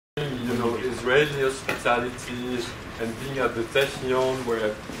Israeli hospitality and being at the Technion,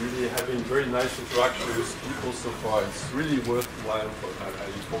 where really having very nice interaction with people so far. It's really worthwhile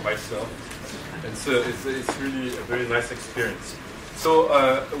for myself. And so it's really a very nice experience. So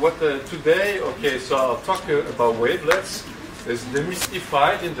today, okay, so I'll talk about wavelets. There's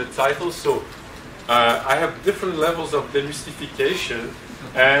Demystified in the title, so I have different levels of demystification,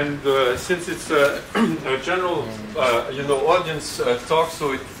 and since it's a general, audience talk,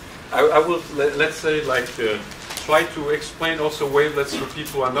 so I will let's say try to explain also wavelets for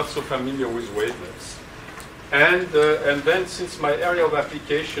people who are not so familiar with wavelets, and then since my area of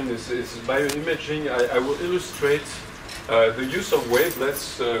application is bioimaging, I will illustrate the use of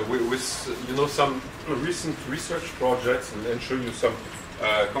wavelets with some recent research projects and show you some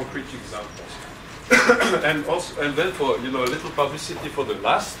concrete examples. and then for a little publicity for the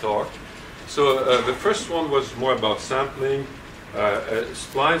last talk. So the first one was more about sampling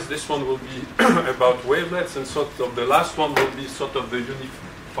splines. This one will be about wavelets, and sort of the last one will be sort of the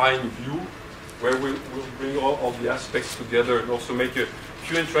unifying view, where we'll bring all the aspects together and also make a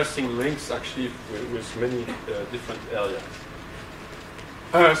few interesting links actually with many different areas.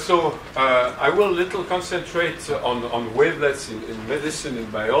 So I will little concentrate on wavelets in medicine and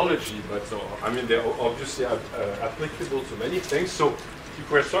biology, but I mean they're obviously applicable to many things. So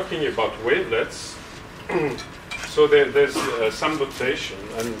if we're talking about wavelets, so there's some notation,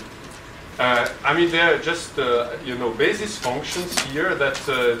 and I mean there are just basis functions here that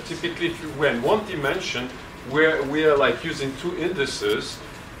typically we're in one dimension, where we are like using two indices,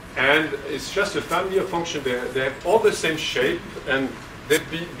 and it's just a family of functions. They have all the same shape, and they've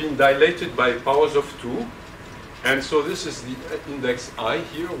been dilated by powers of 2. And so this is the index I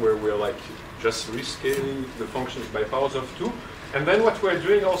here, where we're like just rescaling the functions by powers of 2. And then what we're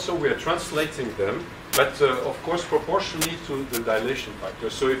doing also, we're translating them, but of course proportionally to the dilation factor.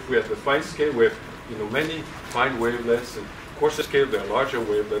 So if we have the fine scale, we have many fine wavelets, and coarser scale, there are larger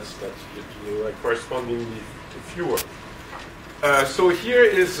wavelets that like correspondingly fewer. So here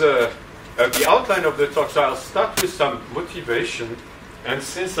is the outline of the talk. So I'll start with some motivation. And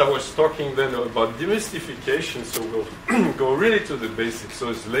since I was talking then about demystification, so we'll go really to the basics. So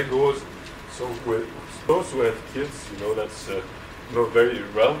it's Legos. So with those who have kids, that's very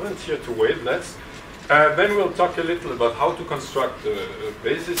relevant here to wavelets. Then we'll talk a little about how to construct a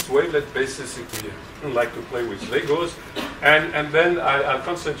basis, wavelet basis, if we like to play with Legos. And then I'll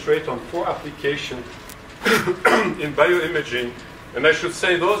concentrate on 4 applications in bioimaging. And I should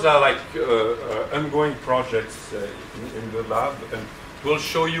say those are like ongoing projects in the lab, and we'll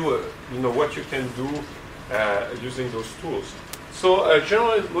show you what you can do using those tools. So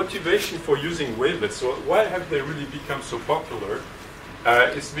general motivation for using wavelets. So why have they really become so popular?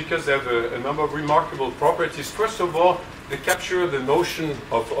 It's because they have a number of remarkable properties. First of all, they capture the notion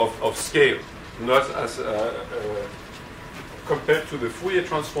of scale, not as compared to the Fourier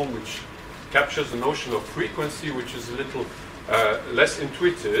transform, which captures the notion of frequency, which is a little less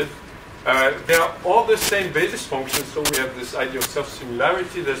intuitive. They are all the same basis functions, so we have this idea of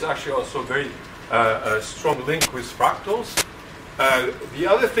self-similarity. There's actually also a very strong link with fractals. The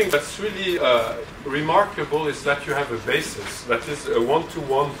other thing that's really remarkable is that you have a basis that is a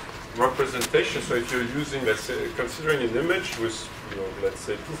one-to-one representation. So if you're using, let's say, considering an image with, let's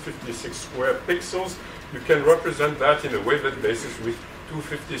say 256 square pixels, you can represent that in a wavelet basis with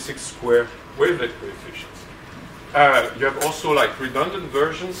 256 square wavelet coefficients. You have also like redundant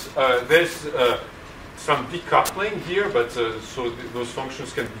versions. There's some decoupling here, but so those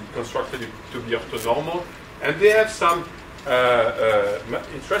functions can be constructed to be orthonormal, and they have some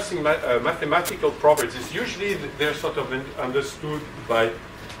interesting mathematical properties. Usually they're sort of understood by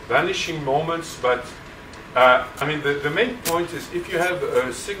vanishing moments, but I mean the main point is if you have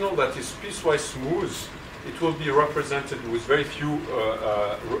a signal that is piecewise smooth, it will be represented with very few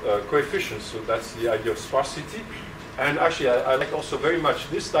coefficients. So that's the idea of sparsity. And actually, I like also very much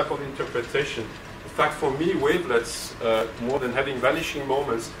this type of interpretation. In fact, for me, wavelets, more than having vanishing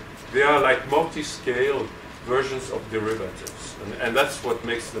moments, they are like multi-scale versions of derivatives. And that's what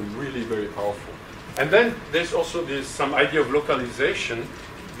makes them really very powerful. And then there's also some idea of localization,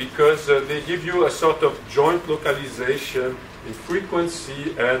 because they give you a sort of joint localization in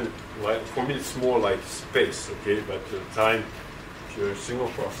frequency, and like, for me it's more like space, okay, but time, if you're a single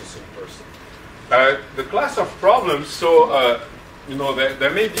processing person. The class of problems, so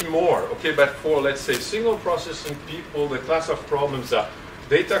there may be more, okay, but for, let's say, single processing people, the class of problems are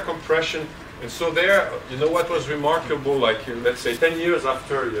data compression. And so there, what was remarkable, like, let's say 10 years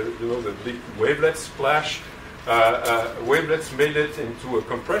after, the big wavelet splash, wavelets made it into a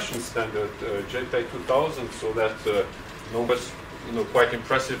compression standard, JPEG 2000, so that was quite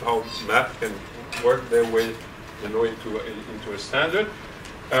impressive how math can work their way, into a standard.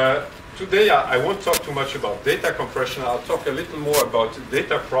 Today, I won't talk too much about data compression. I'll talk a little more about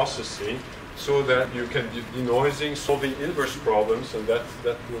data processing, so that you can do denoising, solving inverse problems, and that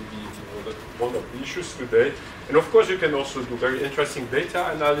will be one of the issues today. And of course, you can also do very interesting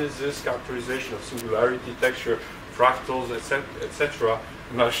data analysis, characterization of singularity, texture, fractals, etc.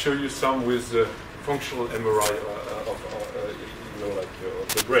 And I'll show you some with functional MRI of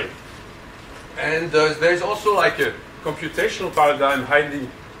the brain. And there's also like a computational paradigm hiding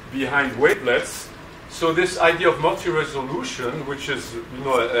behind wavelets. So this idea of multi-resolution, which is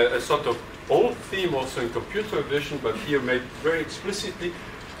a sort of old theme also in computer vision, but here made very explicitly,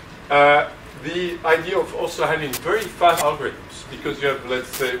 the idea of also having very fast algorithms, because you have, let's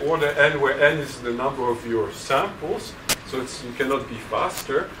say, order n, where n is the number of your samples, so you cannot be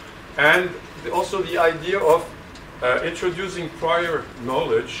faster, and also the idea of introducing prior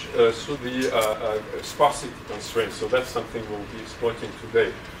knowledge through the sparsity constraints. So that's something we'll be exploiting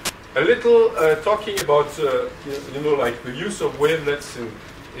today. A little talking about like the use of wavelets in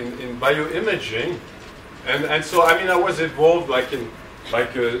bioimaging, and so I was involved in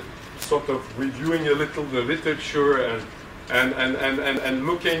sort of reviewing a little the literature and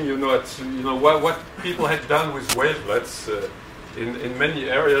looking at what people had done with wavelets in many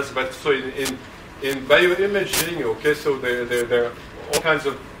areas. But so in bioimaging, okay, so there are all kinds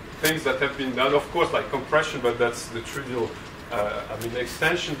of things that have been done. Of course, like compression, but that's the trivial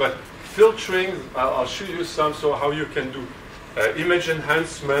extension. But filtering, I'll show you some. So how you can do image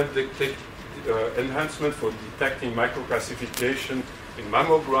enhancement, enhancement for detecting microclassification in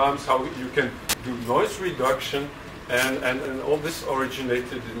mammograms, how you can do noise reduction, and all this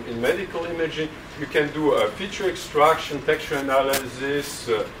originated in medical imaging. You can do feature extraction, texture analysis,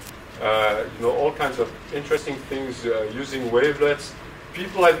 all kinds of interesting things using wavelets.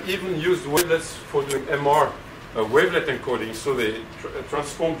 People have even used wavelets for doing MR wavelet encoding, so they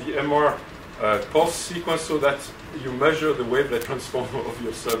transform the MR pulse sequence so that you measure the wavelet transform of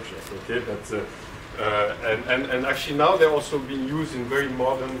your subject. Okay, and actually now they're also being used in very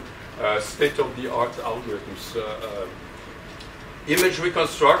modern state-of-the-art algorithms. Image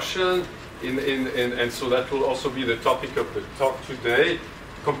reconstruction, and so that will also be the topic of the talk today.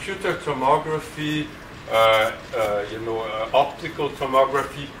 Computer tomography, optical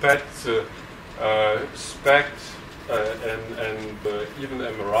tomography, PET, SPECT, and even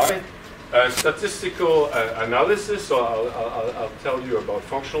MRI. Statistical analysis, so I'll tell you about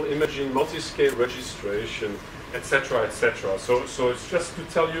functional imaging, multi-scale registration, etc., etc. So it's just to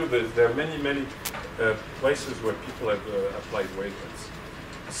tell you that there are many places where people have applied wavelets.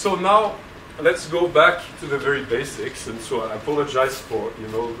 So now let's go back to the very basics, and so I apologize for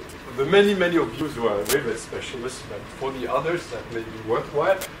the many of you who are wavelet specialists, but for the others that may be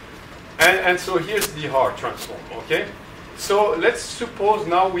worthwhile. And so here's the hard transform, okay? So let's suppose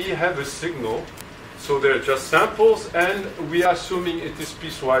now we have a signal, so they're just samples, and we are assuming it is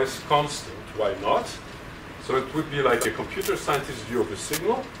piecewise constant. Why not? So it would be like a computer scientist view of the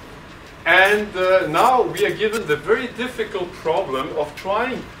signal. And now we are given the very difficult problem of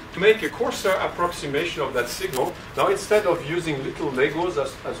trying to make a coarser approximation of that signal. Now instead of using little Legos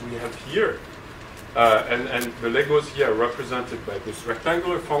as we have here, and the Legos here are represented by this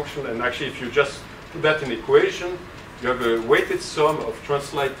rectangular function, and actually if you just put that in equation, you have a weighted sum of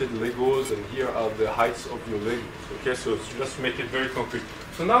translated Legos, and here are the heights of your Legos. Okay, so just make it very concrete.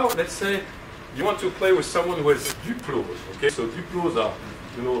 So now let's say you want to play with someone who has Duplos. Okay, so Duplos are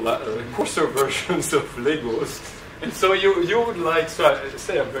coarser versions of Legos, and so you would like, so I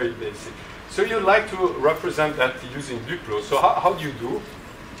say I'm very basic. So you'd like to represent that using Duplos. So how do you do?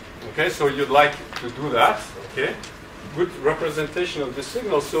 Okay, so you'd like to do that. Okay, good representation of the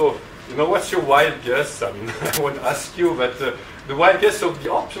signal. So what's your wild guess? I won't ask you, but the wild guess of the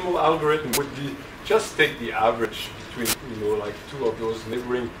optimal algorithm would be just take the average between, like two of those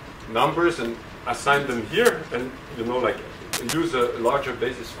neighboring numbers and assign them here, and, use a larger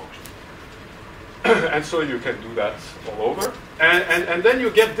basis function. And so you can do that all over. And then you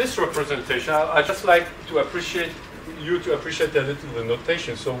get this representation. I just like to appreciate you to appreciate a little the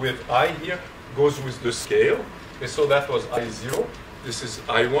notation. So with I here goes with the scale. And so that was I0. This is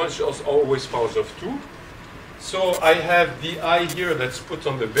I1, it's always powers of 2. So I have the I here that's put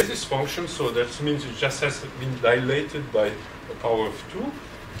on the basis function, so that means it just has been dilated by a power of 2.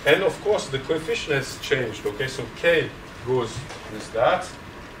 And of course the coefficient has changed, okay? So K goes with that,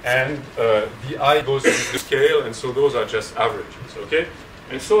 and the I goes with the scale, and so those are just averages, okay?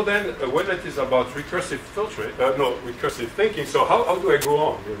 And so then wavelet is about recursive filtering, recursive thinking. So how do I go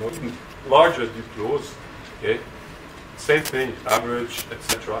on? Even larger Duplos, okay? same thing, average,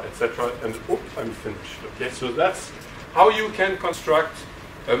 etc., and I'm finished. Okay, so that's how you can construct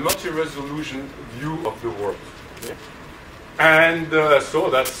a multi-resolution view of the world. Okay? And so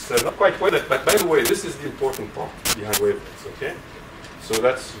that's not quite wavelet, but by the way, this is the important part behind wavelets. Okay, so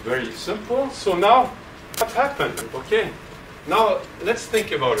that's very simple. So now, what happened? Okay, now let's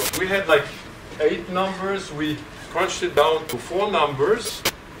think about it. We had like 8 numbers. We crunched it down to 4 numbers.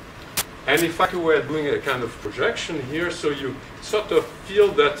 And in fact, we were doing a kind of projection here, so you sort of feel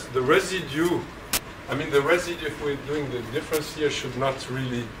that the residue, I mean, the residue, if we're doing the difference here, should not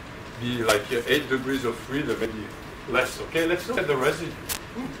really be like 8 degrees of freedom, maybe less. Okay, let's look at the residue.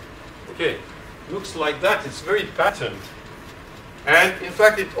 Okay, looks like that. It's very patterned. And in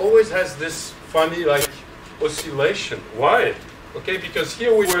fact, it always has this funny, like, oscillation. Why? Okay, because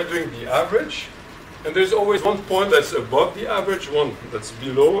here we were doing the average, and there's always one point that's above the average, one that's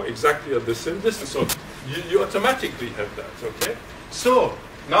below, exactly at the same distance. So you automatically have that, okay? So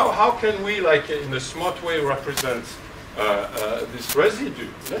now how can we, like in a smart way, represent this residue?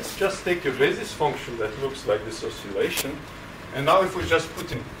 Let's just take a basis function that looks like this oscillation. And now if we just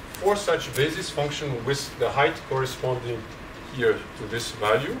put in 4 such basis functions with the height corresponding here to this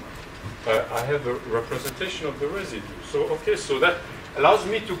value, I have a representation of the residue. So, okay, so that allows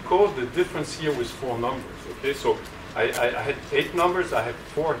me to code the difference here with 4 numbers. Okay, so I had 8 numbers, I have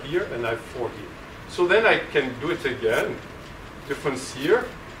 4 here, and I have 4 here. So then I can do it again. Difference here.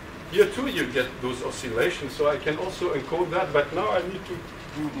 Here too you get those oscillations, so I can also encode that, but now I need to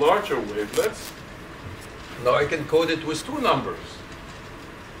do larger wavelets. Now I can code it with 2 numbers.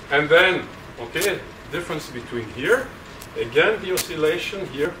 And then, okay, difference between here, again the oscillation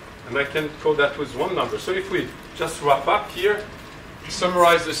here, and I can code that with 1 number. So if we just wrap up here,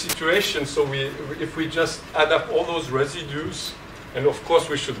 summarize the situation, so if we just add up all those residues, and of course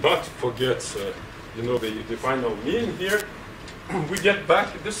we should not forget the final mean here, we get back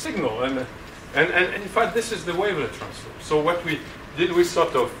the signal. And in fact, this is the wavelet transform. So what we did, we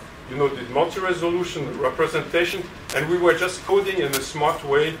sort of did multi-resolution representation, and we were just coding in a smart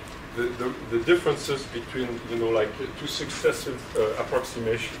way the differences between like 2 successive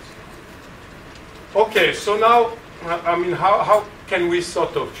approximations. Okay, so now, I mean, how can we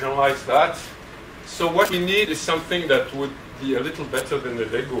sort of generalize that? So what we need is something that would be a little better than the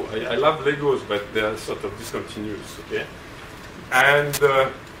Lego. I love Legos, but they're sort of discontinuous, okay? And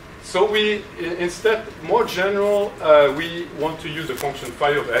so we, instead, more general, we want to use the function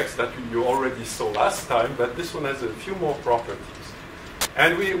phi of x that you already saw last time, but this one has a few more properties.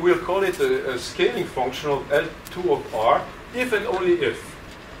 And we will call it a scaling function of L2 of R, if and only if.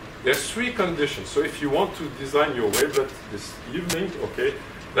 There's 3 conditions. So if you want to design your wavelet this evening, okay,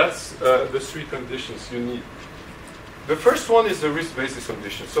 that's the 3 conditions you need. The first one is the risk basis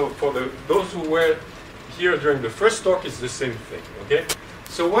condition. So for those who were here during the first talk, it's the same thing, okay?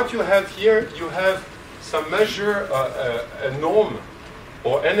 So what you have here, you have some measure, a norm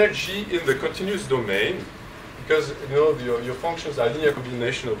or energy in the continuous domain, because your functions are linear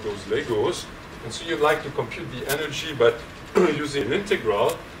combination of those Legos, and so you'd like to compute the energy, but using an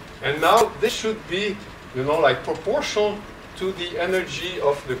integral. And now this should be, like proportional to the energy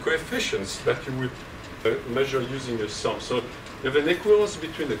of the coefficients that you would measure using a sum. So you have an equivalence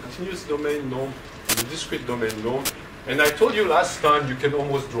between the continuous domain norm and the discrete domain norm. And I told you last time you can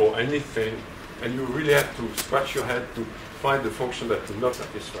almost draw anything, and you really have to scratch your head to find the function that will not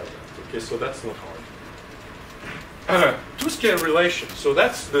satisfy that. Okay, so that's not hard. Two-scale relation. So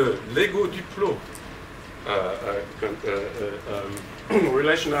that's the Lego Duplo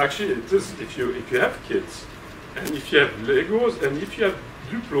relation. Actually, it is if you have kids, and if you have Legos, and if you have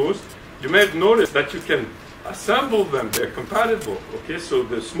Duplos, you may have noticed that you can assemble them. They're compatible. Okay, so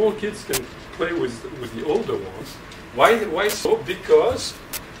the small kids can play with the older ones. Why so? Because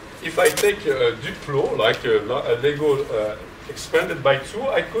if I take a Duplo, like a Lego expanded by 2,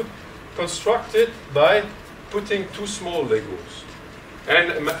 I could construct it by putting 2 small Legos.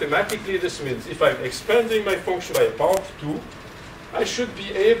 And mathematically, this means if I'm expanding my function by a power of 2, I should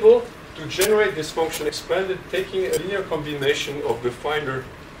be able to generate this function expanded taking a linear combination of the finer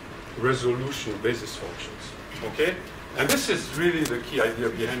resolution basis functions. Okay? And this is really the key idea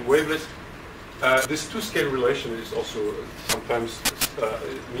behind wavelets. This 2-scale relation is also sometimes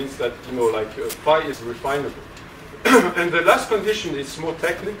means that like phi is refinable. And the last condition is more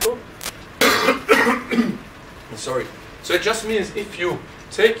technical. Sorry. So it just means if you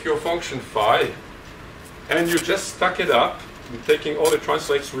take your function phi and you just stack it up, taking all the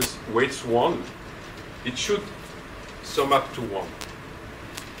translates with weights 1, it should sum up to 1.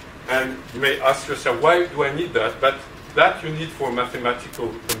 And you may ask yourself, why do I need that? But that you need for mathematical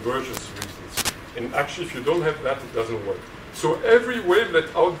convergence reasons. And actually, if you don't have that, it doesn't work. So every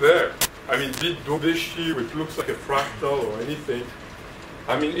wavelet out there, I mean, be it Dobeshi, which looks like a fractal or anything,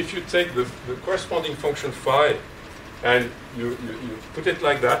 I mean, if you take the corresponding function phi and you put it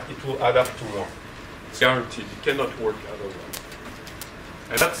like that, it will add up to 1. It's guaranteed. It cannot work otherwise.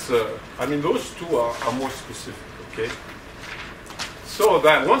 And that's, I mean, those two are more specific, okay? So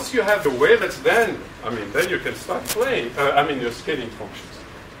then, once you have the wavelets, then you can start playing, your scaling functions.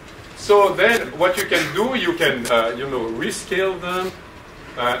 So then, what you can do, you can, rescale them,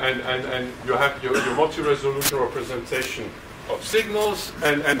 and you have your multi-resolution representation of signals,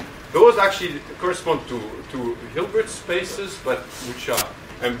 and those actually correspond to Hilbert spaces, but which are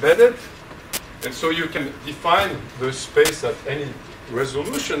embedded. And so you can define the space at any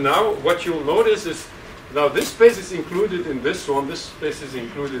resolution. Now, what you'll notice is, now this space is included in this one, this space is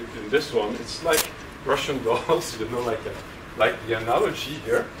included in this one. It's like Russian dolls, like the analogy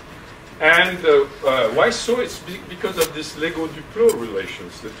here. And why so? It's because of this Lego-Duplo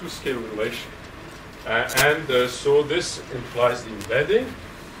relations, the two-scale relation. So this implies the embedding.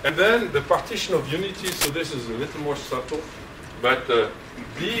 And then the partition of unity, so this is a little more subtle, but the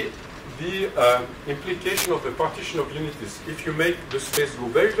implication of the partition of unities, if you make the space go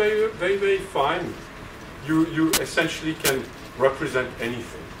very, very, very, very fine, you essentially can represent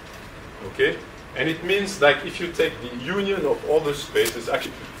anything, okay? And it means like if you take the union of all the spaces,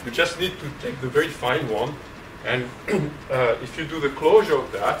 actually you just need to take the very fine one, and if you do the closure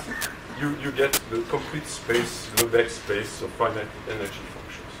of that, you get the complete space, the Lebesgue space of finite energy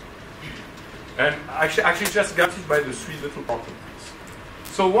functions. And actually just guaranteed by the three little properties.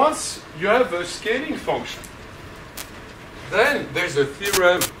 So once you have a scaling function, then there's a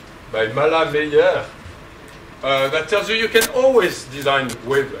theorem by Mala-Meyer that tells you can always design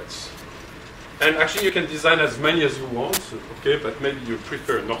wavelets. And actually you can design as many as you want, okay, but maybe you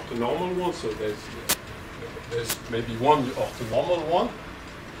prefer an orthonormal one, so there's maybe one orthonormal one.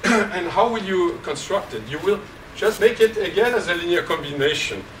 And how will you construct it? You will just make it again as a linear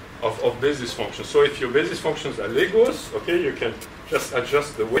combination of basis functions. So if your basis functions are Legos, okay, you can just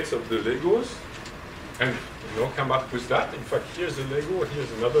adjust the weights of the Legos and come up with that. In fact, here's a Lego,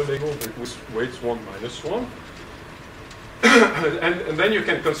 here's another Lego with weights 1 minus 1. and then you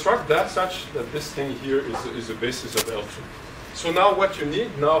can construct that such that this thing here is a basis of L2. So now what you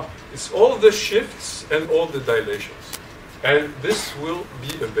need now is all the shifts and all the dilations. And this will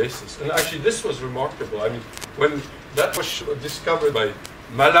be a basis. And actually this was remarkable. I mean, when that was discovered by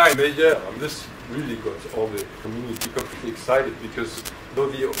Mala and Meyer, this really got all the community completely excited, because though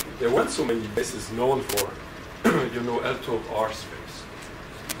there weren't so many bases known for, L2 of R space.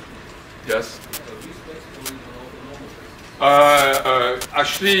 Yes?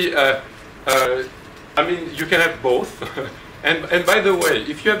 You can have both. and by the way,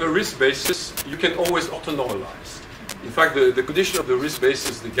 if you have a risk basis, you can always orthonormalize. In fact, the condition of the risk basis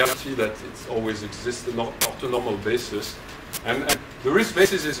is the guarantee that it always exists, an orthonormal basis. And the risk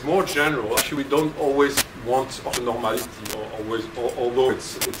basis is more general. Actually, we don't always want orthonormality, although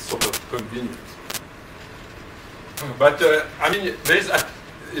it's sort of convenient. But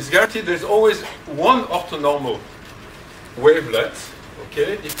it's guaranteed there's always one orthonormal wavelet,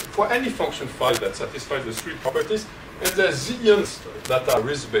 okay, for any function phi that satisfies the three properties, and there's zillions that are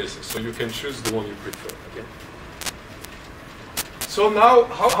risk basis, so you can choose the one you prefer. Okay. So now,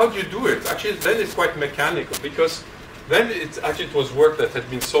 how do you do it? Actually, then it's quite mechanical, because then it was work that had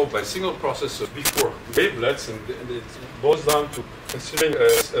been solved by single processors before wavelets, and it boils down to considering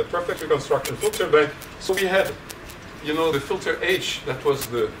a perfect reconstruction filter bank. So we had, the filter H, that was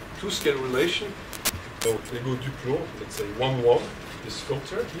the two-scale relation. So Lego Duplo, let's say 1-1, this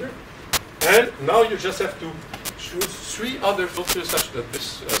filter here. And now you just have to choose three other filters such that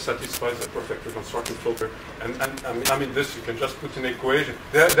this satisfies a perfect reconstruction filter. And this you can just put in an equation.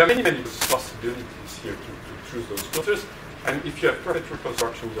 There are many possibilities here to choose those filters. And if you have perfect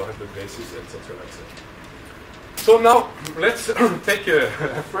reconstruction, you'll have the basis, etc., etc. So now let's take a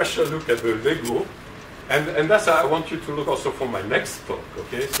fresher look at the Lego. And that's how I want you to look also for my next talk,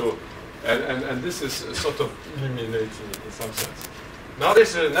 okay? So, and this is sort of illuminating in some sense. Now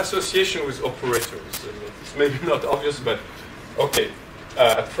there's an association with operators. It's maybe not obvious, but okay.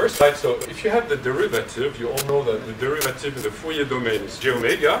 At first sight, so if you have the derivative, you all know that the derivative in the Fourier domain is j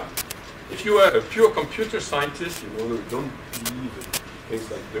omega. If you are a pure computer scientist, you don't believe in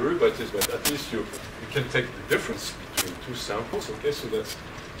things like derivatives, but at least you can take the difference between two samples, okay? So that's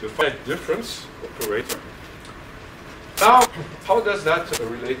the finite difference operator. Now, how does that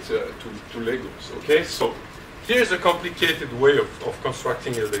relate to Legos? Okay, so here's a complicated way of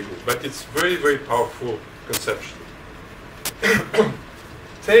constructing a Lego, but it's very, very powerful conceptually.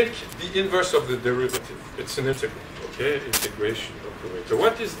 take the inverse of the derivative. It's an integral, okay? Integration operator.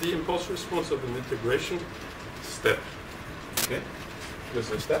 What is the impulse response of an integration? Step, okay?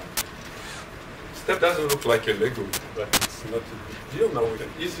 There's a step. Step doesn't look like a Lego, but it's not a big deal. Now we can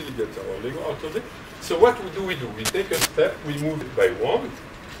easily get our Lego out of it. So what we do? We take a step, we move it by 1,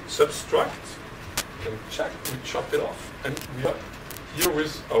 subtract, and check, we chop it off, and we are here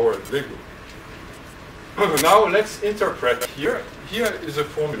with our Lego. Now let's interpret here. Here is a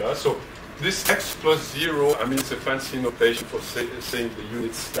formula. So this x plus 0, I mean, it's a fancy notation for saying the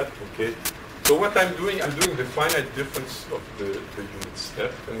unit step, okay? So what I'm doing the finite difference of the unit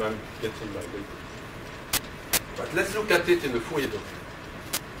step, and I'm getting my Lego. But let's look at it in the Fourier domain.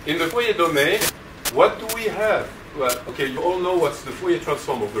 In the Fourier domain, what do we have? Well, okay, you all know what's the Fourier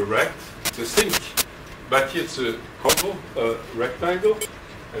transform of the rect. It's a sink, but here it's a contour, rectangle,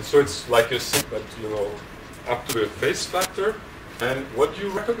 and so it's like a sink, but you know, up to the phase factor. And what do you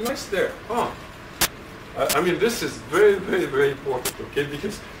recognize there? I mean, this is very, very, very important, okay?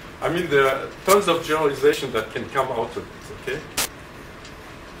 Because I mean, there are tons of generalization that can come out of it, okay?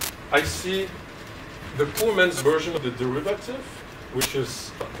 I see the poor man's version of the derivative, which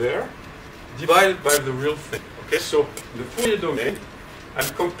is up there, divided by the real thing, okay? So the Fourier domain, I'm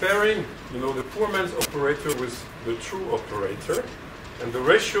comparing, you know, the poor man's operator with the true operator, and the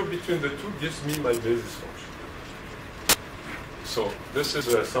ratio between the two gives me my basis function. So this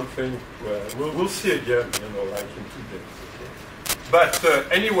is something we'll see again, you know, like in 2 days, okay?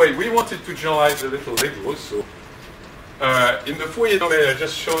 But anyway, we wanted to generalize a little Lego, so in the Fourier domain, I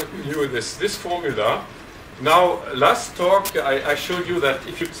just showed you this formula. Now, last talk, I showed you that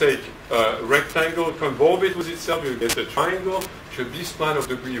if you take a rectangle, convolve it with itself, you get a triangle, should B-spline of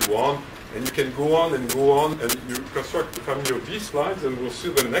degree 1, and you can go on, and you construct the family of B-splines, and we'll see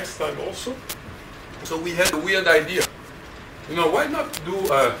them next time also. So we had a weird idea. You know, why not do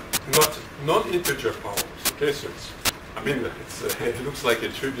not non-integer powers? Okay, so it looks like a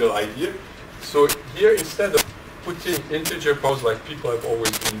trivial idea. So here, instead of putting integer powers like people have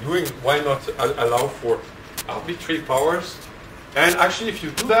always been doing, why not allow for arbitrary powers? And actually, if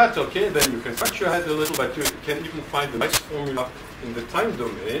you do that, okay, then you can scratch your head a little, but you can even find a nice formula in the time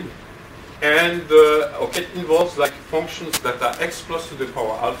domain. And okay, it involves like functions that are x plus to the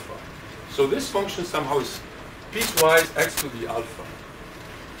power alpha. So this function somehow is piecewise x to the alpha.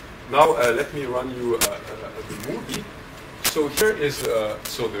 Now let me run you the movie. So here is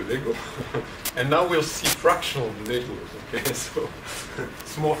so the Lego, and now we'll see fractional Legos. Okay, so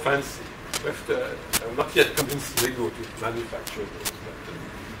it's more fancy. I'm not yet convinced Lego to manufacture those,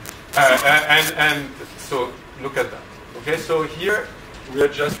 but, and so look at that. Okay, so here we are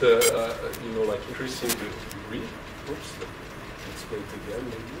just you know, like increasing the degree. Oops, let's go it again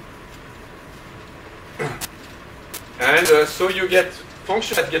maybe. And so you get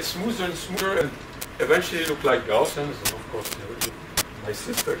functions that get smoother and smoother and eventually look like Gaussians. And of course, my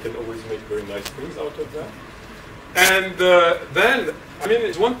sister can always make very nice things out of that. And then, I mean,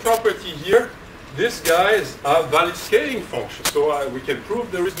 it's one property here. These guys are valid scaling functions. So we can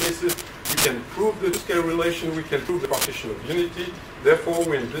prove the risk basis, we can prove the scale relation, we can prove the partition of unity. Therefore,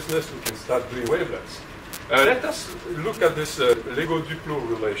 we're in business, we can start doing wavelets. Let us look at this Lego Duclos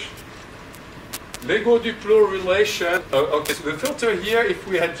relation. Lego Duclos relation, okay, so the filter here, if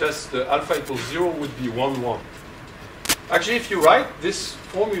we had just alpha equals 0, would be 1, 1. Actually, if you write this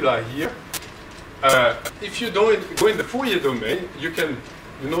formula here, if you don't go in the Fourier domain, you can,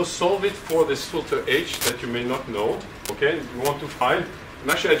 you know, solve it for this filter H that you may not know, okay, you want to find.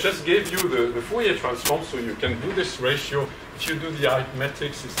 And actually, I just gave you the Fourier transform, so you can do this ratio. If you do the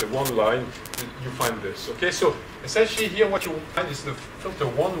arithmetics, it's the one line, you find this, okay? So essentially here, what you will find is the filter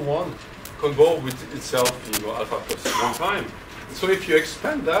 1, 1, convolve with itself, you know, alpha plus 1 time. And so if you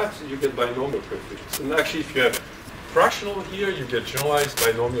expand that, you get binomial coefficients. And actually, if you have fractional here, you get generalized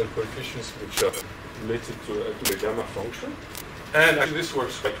binomial coefficients, which are related to the gamma function. And actually, this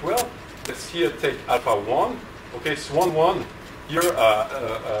works quite well. Let's here take alpha 1. Okay, it's 1, 1. Here,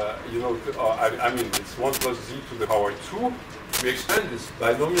 you know, I mean, it's 1 plus z to the power 2. We expand this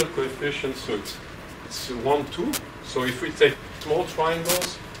binomial coefficient, so it's 1, 2. So if we take small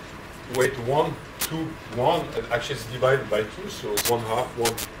triangles, weight 1, 2, 1, and actually it's divided by 2, so it's 1/2,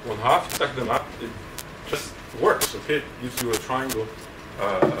 1/2. Stack them up, it just works, okay? It gives you a triangle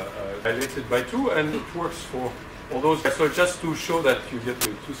dilated by 2, and it works for all those guys. So just to show that you get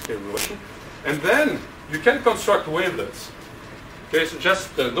the 2-scale relation. And then you can construct wavelets. Okay, so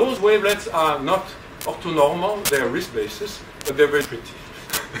just those wavelets are not orthonormal, they're risk basis, but they're very pretty.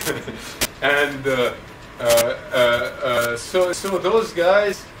 And so those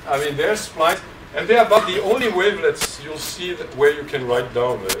guys, I mean, they're splines. And they are about the only wavelets you'll see where you can write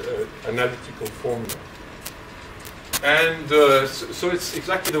down an analytical formula. And so it's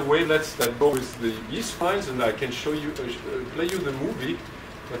exactly the wavelets that go with these spines, and I can show you, play you the movie.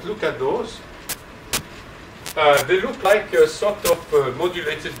 But look at those. They look like a sort of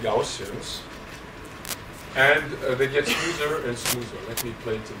modulated Gaussians, and they get smoother and smoother. Let me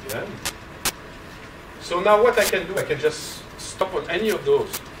play it again. So now what I can do, I can just stop on any of those,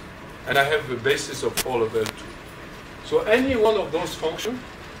 and I have the basis of all of them too. So any one of those functions,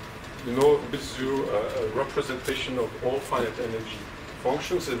 you know, gives you a representation of all finite energy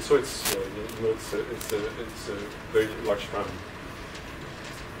functions, and so it's you know, it's a very large family.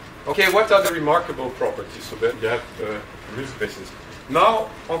 Okay, what are the remarkable properties? So that you have real spaces. Now,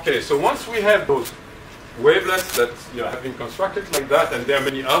 okay, so once we have those wavelets that have been constructed like that, and there are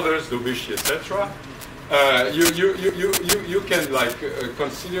many others, Dobischi, etc. You can like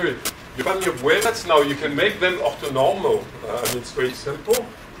consider your family of wavelets. Now you can make them orthonormal. I mean, it's very simple.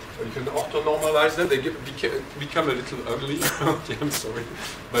 You can orthonormalize them. They become a little ugly. Okay, I'm sorry,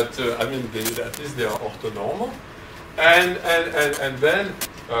 but I mean, at least they are orthonormal. And then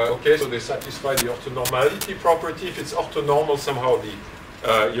okay, so they satisfy the orthonormality property. If it's orthonormal, somehow the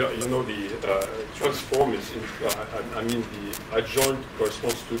the transform is, I mean, the adjoint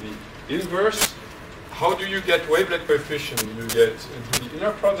corresponds to the inverse. How do you get wavelet coefficient? You get the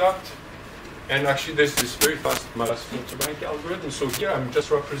inner product, and actually there's this very fast Malas-Montebank algorithm. So here I'm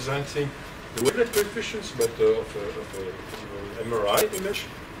just representing the wavelet coefficients, but of an MRI image,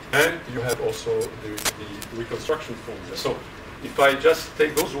 and you have also the reconstruction formula. So if I just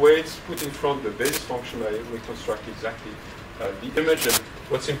take those weights, put in front the base function, I reconstruct exactly the image. And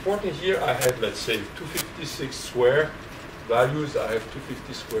what's important here, I have, let's say, 256 square values. I have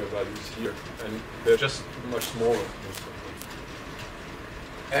 250 square values here, and they're just much smaller.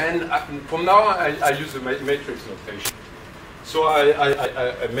 And from now on, I use the matrix notation. So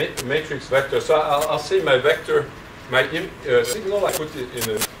I make a matrix vector. So I'll say my vector, my signal, I put it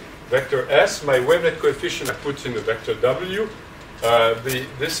in a vector S. My wavelet coefficient, I put in a vector W.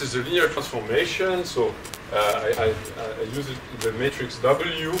 This is a linear transformation, so I use it in the matrix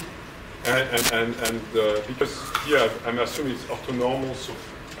W, and because here I'm assuming it's orthonormal, so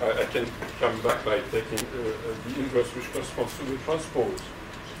I can come back by taking the inverse, which corresponds to the transpose.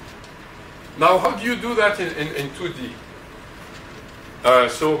 Now, how do you do that in 2D?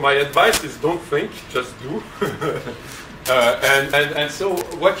 So my advice is don't think, just do. And so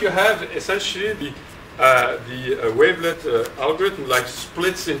what you have essentially the wavelet algorithm like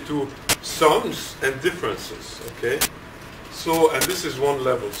splits into sums and differences. Okay, so and this is one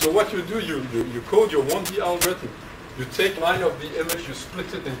level. So what you do, you code your 1D algorithm. You take line of the image, you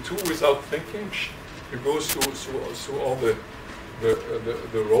split it in two without thinking. You go through all the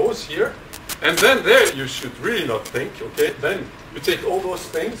rows here, and then there you should really not think. Okay, then you take all those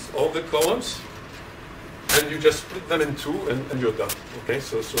things, all the columns, and you just split them in two, and you're done. Okay,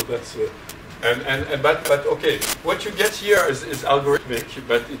 so that's. But okay, what you get here is algorithmic,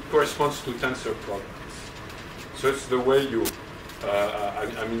 but it corresponds to tensor products. So it's the way you,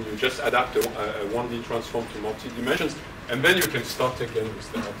 I mean, you just adapt a 1D transform to multi-dimensions, and then you can start again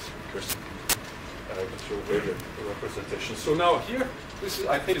with that because with your wavelet representation. So now here, this is,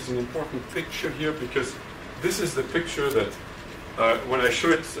 I think, is an important picture here because this is the picture that when I show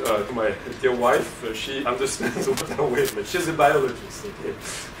it to my dear wife, she understands what are wavelets. She's a biologist. Okay.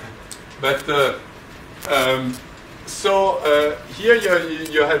 But here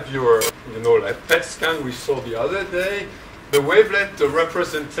you have your, like PET scan we saw the other day, the wavelet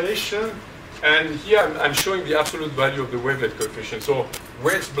representation, and here I'm showing the absolute value of the wavelet coefficient. So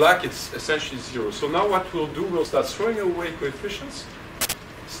where it's black, it's essentially 0. So now what we'll do, we'll start throwing away coefficients,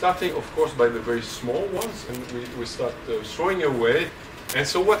 starting, of course, by the very small ones, and we start throwing away. And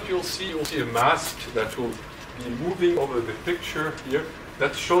so what you'll see a mask that will be moving over the picture here,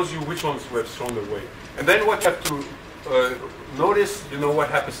 that shows you which ones we have thrown away. And then what you have to notice, what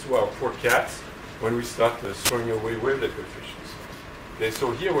happens to our poor cats when we start throwing away wavelet coefficients. Okay,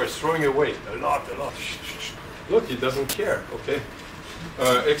 so here we're throwing away a lot. Look, he doesn't care, okay?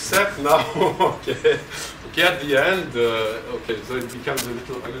 Except now, okay, at the end, okay, so it becomes a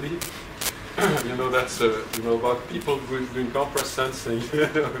little ugly. That's, about people doing compress sensing,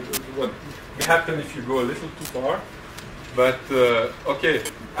 what happens if you go a little too far. But, okay,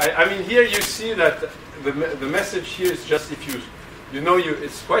 I mean, here you see that the message here is just if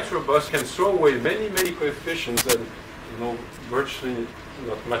it's quite robust, can throw away many coefficients and, virtually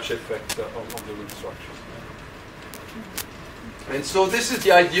not much effect on the reconstruction. And so this is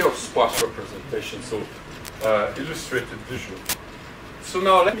the idea of sparse representation, so illustrated visual. So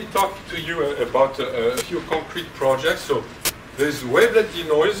now let me talk to you about a few concrete projects. So there's wavelet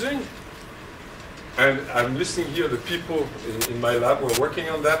denoising, and I'm listing here the people in my lab who are working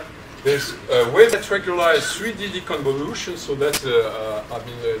on that. There's wavelet regularized 3D deconvolution, so that's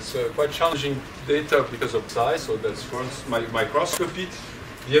it's quite challenging data because of size, so that's microscopy.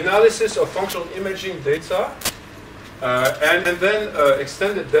 The analysis of functional imaging data, and then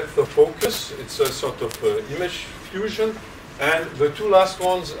extended depth of focus. It's a sort of image fusion. And the two last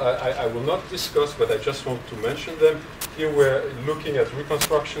ones I will not discuss, but I just want to mention them. Here we're looking at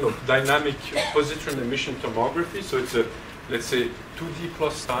reconstruction of dynamic positron emission tomography. So it's a, let's say, 2D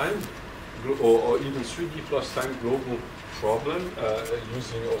plus time, or even 3D plus time global problem,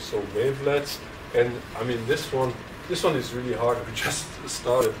 using also wavelets. And I mean, this one is really hard. We just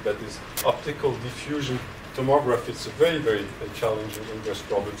started, but it's optical diffusion tomography. It's a very, very challenging inverse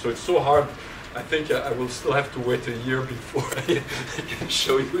problem. So it's so hard. I think I will still have to wait a year before I can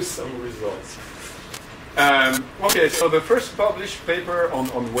show you some results. Okay, so the first published paper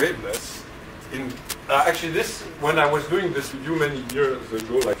on wavelets, actually this, when I was doing this review many years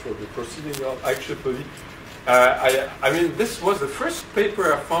ago, like for the proceeding of IEEE, I mean, this was the first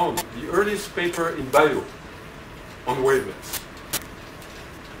paper I found, the earliest paper in bio on wavelets.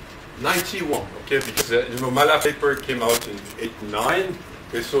 91, okay, because Mala paper came out in 89.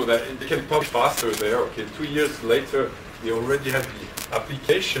 Okay, so that they can publish faster there. Okay, 2 years later, they already have the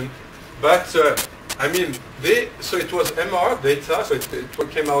application. But I mean, so it was MR data. So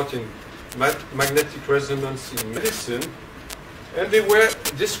it came out in magnetic resonance in medicine, and they were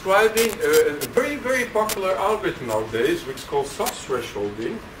describing a very, very popular algorithm nowadays, which is called soft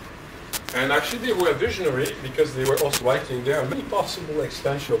thresholding. And actually, they were visionary because they were also writing there are many possible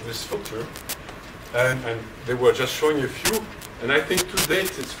extensions of this filter, and they were just showing a few. And I think to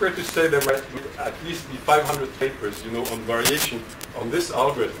date, it's fair to say there were at least 500 papers, on variation on this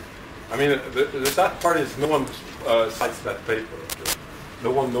algorithm. I mean, the sad part is no one cites that paper. Okay? No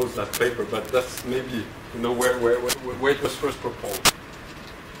one knows that paper, but that's maybe where it was first proposed.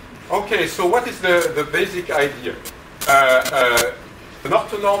 Okay, so what is the basic idea? An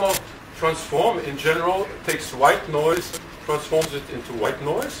orthonormal transform in general takes white noise, transforms it into white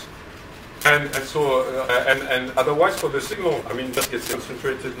noise. And otherwise for the signal, I mean, just gets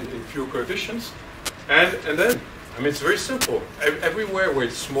concentrated in few coefficients. And then, I mean, it's very simple. Everywhere where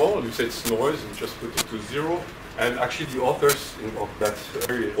it's small, you say it's noise, and just put it to 0. And actually the authors of that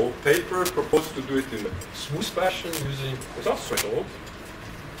very old paper proposed to do it in a smooth fashion using a soft threshold.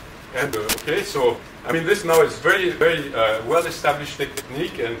 And okay, so, I mean, this now is very, very well-established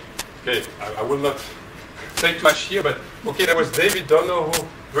technique. And okay, I will not say too much here, but okay, there was David Donoghue,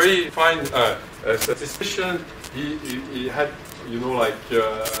 very fine statistician. He had,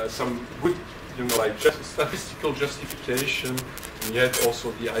 some good, statistical justification. He had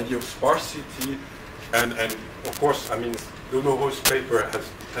also the idea of sparsity, and of course, I mean, Donoghue's paper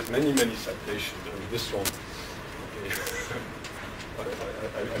has many citations. I mean, this one. Okay.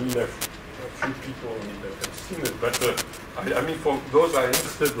 I mean, there are few people that have seen it, but I mean, for those are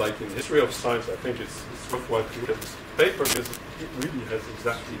interested, like in history of science, I think it's worthwhile to look at this paper because it really has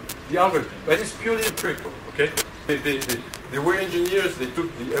exactly the algorithm. But it's purely empirical, okay? They were engineers, they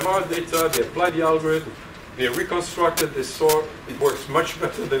took the MR data, they applied the algorithm, they reconstructed, they saw it works much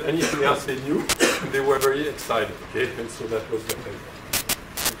better than anything else they knew, and they were very excited, okay? And so that was the paper.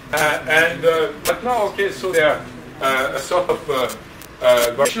 But now, okay, so there are a sort of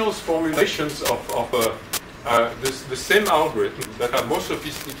variational formulations of the same algorithm that are more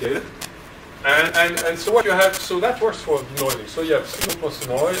sophisticated. And so what you have, so that works for denoising. So you have signal plus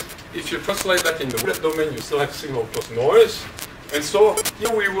noise. If you translate that in the wavelet domain, you still have signal plus noise. And so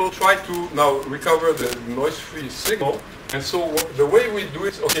here we will try to now recover the noise-free signal. And so the way we do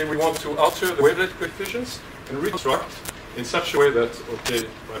it, okay, we want to alter the wavelet coefficients and reconstruct in such a way that, okay,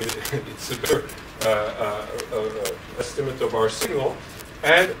 I mean, it's a better estimate of our signal.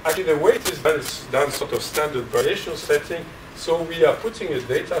 And actually the way it is done sort of standard variation setting. So we are putting a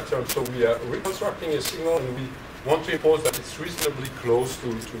data term, so we are reconstructing a signal, and we want to impose that it's reasonably close to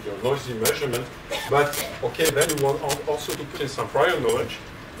the noisy measurement. But okay, then we want also to put in some prior knowledge.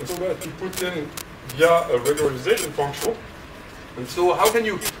 And so we have to put in via a regularization function. And so how can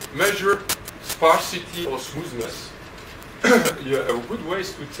you measure sparsity or smoothness? Yeah, a good way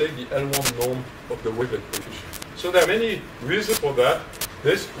is to take the L1 norm of the wavelet coefficient. So there are many reasons for that.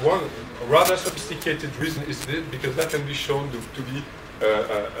 This one rather sophisticated reason is this, because that can be shown to be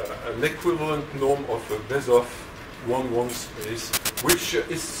an equivalent norm of a Bezoff 1-1 space, which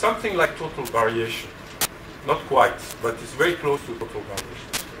is something like total variation. Not quite, but it's very close to total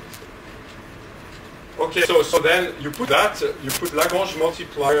variation space. Okay, so then you put that, you put Lagrange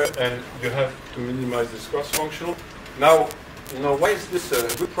multiplier, and you have to minimize this cross-functional. Now, why is this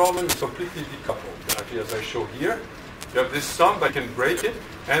a good problem? It's completely decoupled. Actually, as I show here, you have this sum, but you can break it.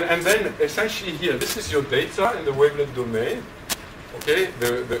 And then essentially here, this is your data in the wavelet domain. Okay,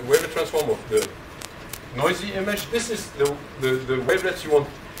 the wavelet transform of the noisy image. This is the wavelets you want,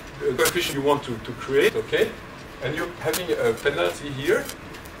 the coefficient you want to create, okay? And you're having a penalty here.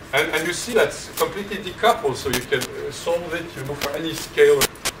 And you see that's completely decoupled, so you can solve it, for any scalar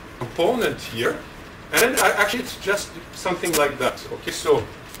component here. And then actually it's just something like that, okay? So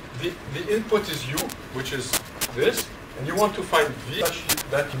the input is u, which is this, and you want to find v such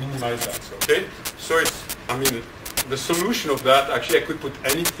that you minimize that, okay? So it's, the solution of that, actually I could put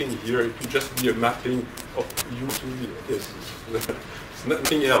anything here, it would just be a mapping of u to v, okay? It's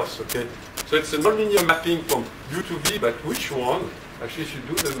nothing else, okay? So it's a nonlinear mapping from u to v, but which one? Actually, if you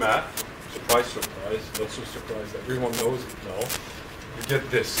do the math, surprise, surprise, not so surprised, everyone knows it now, you get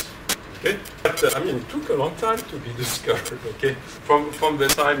this, okay? But, it took a long time to be discovered, okay? From the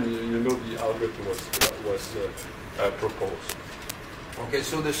time, the algorithm was proposed. Okay,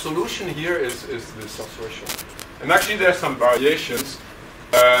 so the solution here is this assertion. And actually, there are some variations.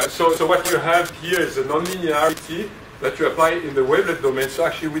 So what you have here is a nonlinearity that you apply in the wavelet domain. So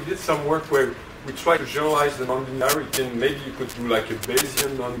actually, we did some work where we try to generalize the nonlinearity, and maybe you could do like a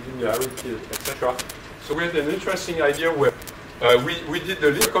Bayesian nonlinearity, etc. So we had an interesting idea where we did a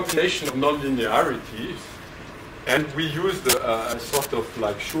linear combination of nonlinearities, and we used a sort of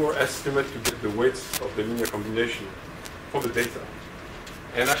like sure estimate to get the weights of the linear combination from the data.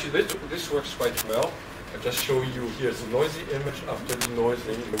 And actually, this works quite well. I just show you here's a noisy image after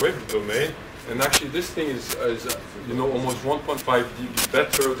denoising in the wavelet domain, and actually this thing is almost 1.5 dB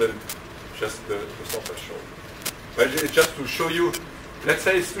better than just the stuff I showed. But it's just to show you, let's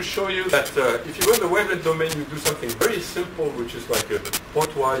say it's to show you that if you go in the wavelet domain, you do something very simple, which is like a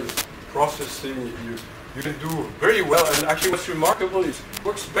pointwise processing. You can do very well, and actually what's remarkable is it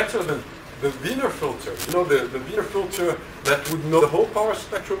works better than the Wiener filter. The Wiener filter that would know the whole power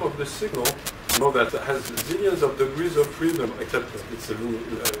spectrum of the signal, that has zillions of degrees of freedom, except that it's a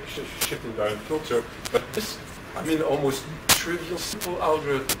shift invariant filter. But this, almost trivial, simple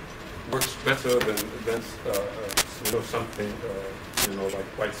algorithm works better than something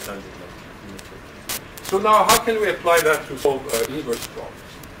like quite standard. So now, how can we apply that to solve inverse problems?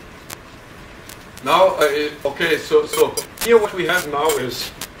 Now, okay, so here what we have now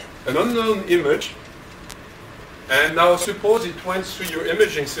is an unknown image, and now suppose it went through your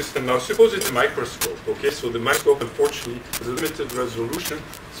imaging system. Now suppose it's a microscope, okay? So the microscope, unfortunately, has a limited resolution.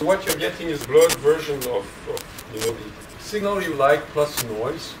 So what you're getting is blurred version of the signal you like plus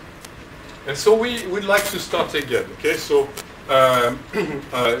noise. And so we would like to start again, okay? So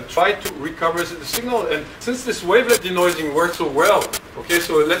try to recover the signal, and since this wavelet denoising works so well, okay,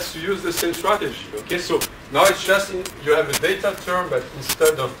 so let's use the same strategy, okay? So now it's just, you have a data term, but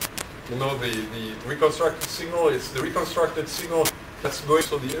instead of, the reconstructed signal, it's the reconstructed signal that's going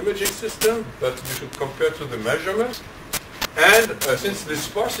to the imaging system that you should compare to the measurements. And since the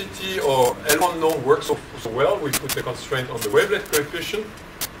sparsity or L1 norm works so well, we put a constraint on the wavelet coefficient.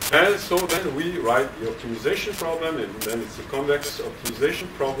 And so then we write the optimization problem, and then it's a convex optimization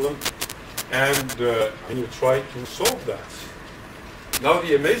problem, and you try to solve that. Now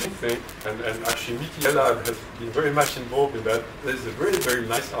the amazing thing, and actually Michaela has been very much involved in that, there's a very, very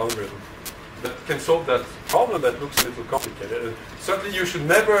nice algorithm that can solve that problem that looks a little complicated. And certainly you should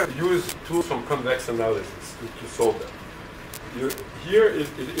never use tools from convex analysis to solve that. Here it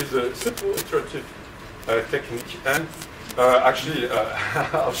is a simple iterative technique, and actually,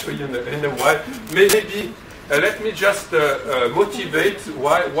 I'll show you in a while. Maybe let me just motivate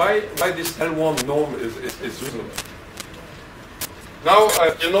why this L1 norm is reasonable. Now,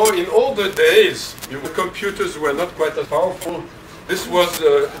 in older days, computers were not quite as powerful. This was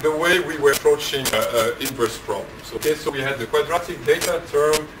the way we were approaching inverse problems. Okay, so we had the quadratic data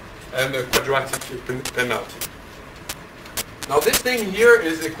term and the quadratic penalty. Now, this thing here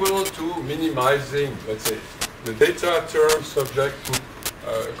is equivalent to minimizing, let's say, the data term subject to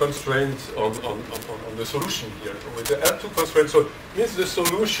constraints on the solution here with the L2 constraint. So it means the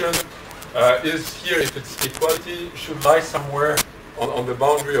solution is here, if it's equality, should lie somewhere on the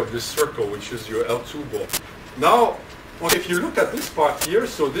boundary of this circle, which is your L2 ball. Now, if you look at this part here,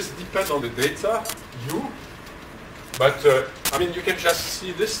 so this depends on the data, U, but you can just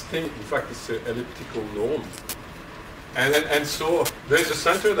see this thing, in fact, it's an elliptical norm. And so there's a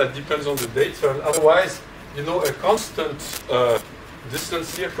center that depends on the data, and otherwise, a constant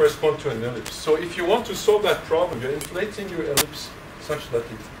distance here corresponds to an ellipse. So if you want to solve that problem, you're inflating your ellipse such that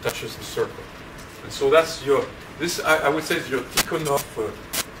it touches the circle. And so that's your, this I would say is your Tikhonov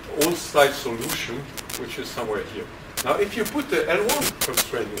all-slide solution, which is somewhere here. Now if you put the L1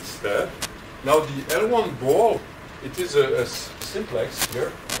 constraint instead, now the L1 ball, it is a simplex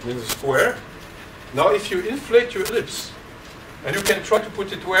here, I mean a square. Now if you inflate your ellipse, and you can try to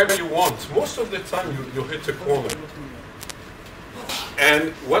put it wherever you want, most of the time you hit a corner.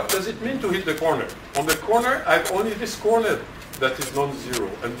 And what does it mean to hit the corner? On the corner, I have only this corner that is non-zero,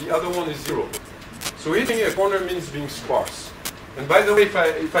 and the other one is 0. So hitting a corner means being sparse. And by the way,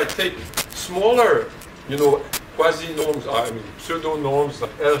 if I take smaller, you know, quasi-norms, I mean pseudo-norms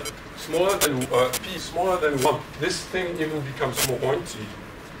like L smaller than P smaller than 1, this thing even becomes more pointy.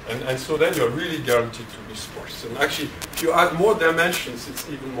 And so then you're really guaranteed to be sparse. And actually, if you add more dimensions, it's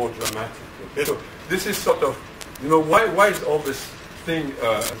even more dramatic. Okay? So this is sort of, you know, why is all this thing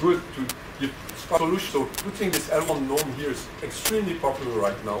good to give sparse solution? So putting this L1 norm here is extremely popular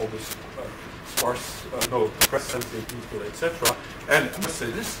right now, all this sparse, crescenting people, etc. And I must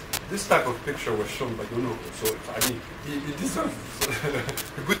say, this type of picture was shown by Dono. So, I mean, he deserves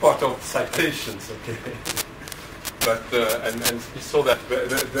a good part of citations, okay? But, and he saw that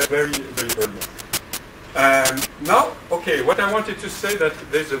very, very early. Now, okay, what I wanted to say that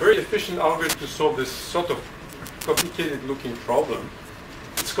there's a very efficient algorithm to solve this sort of complicated looking problem.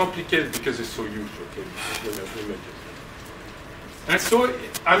 It's complicated because it's so huge, okay, images. And so,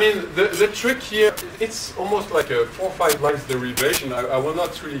 I mean, the trick here, it's almost like a 4 or 5 lines derivation. I will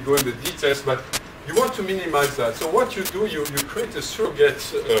not really go into details, but you want to minimize that. So what you do, you create a surrogate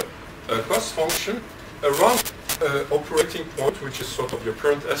cost function around operating point, which is sort of your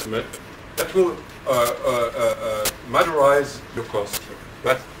current estimate, that will majorize your cost.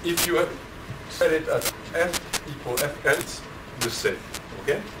 But if you set it as n equal fn, the same,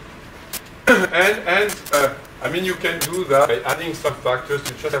 okay? and I mean, you can do that by adding some factors.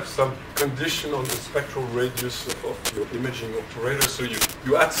 You just have some condition on the spectral radius of your imaging operator. So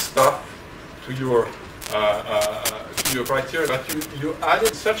you add stuff to your criteria, but you add it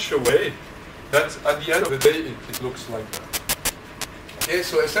in such a way that at the end of the day, it looks like that. Okay,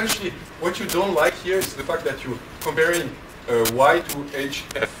 so essentially, what you don't like here is the fact that you're comparing y to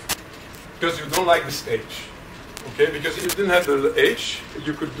hf, because you don't like this h. Okay, because if you didn't have the h,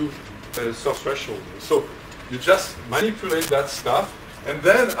 you could do soft thresholding. So you just manipulate that stuff, and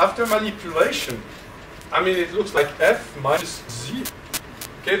then after manipulation, I mean, it looks like f minus z.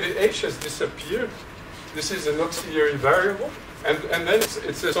 Okay, the h has disappeared. This is an auxiliary variable. And then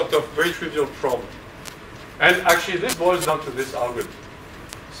it's a sort of very trivial problem. And actually, this boils down to this algorithm.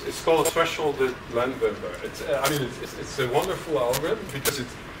 It's called thresholded Landweber. It's a wonderful algorithm because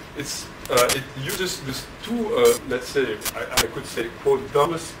it uses these two, let's say, I could say, quote,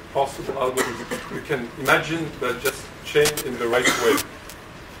 dumbest possible algorithms you can imagine that just chain in the right way.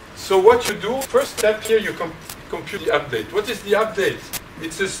 So what you do, first step here, you compute the update. What is the update?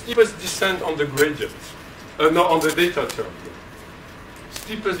 It's the steepest descent on the gradient. No, on the data term.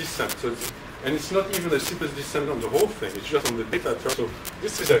 Steepest descent, so and it's not even the steepest descent on the whole thing, it's just on the data term. So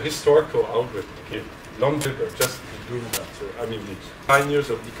this is a historical algorithm, okay? Longbibber just doing that. So, I mean, the pioneers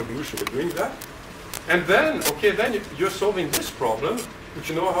of deconvolution were doing that. And then, okay, then you're solving this problem, which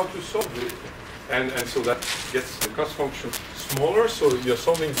you know how to solve it. And so that gets the cost function smaller, so you're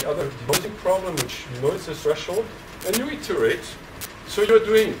solving the other debugging problem, which you know is a threshold, and you iterate. So you're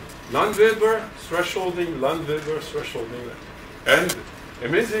doing Landweber, thresholding, Landweber, thresholding, and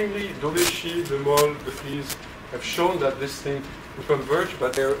amazingly, Doleshi, De Mol, De Vries have shown that this thing will converge,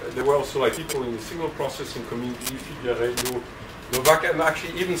 but there were also like people in the signal processing community, Figueiredo, Novak, and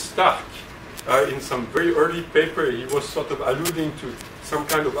actually even Stark. In some very early paper, he was sort of alluding to some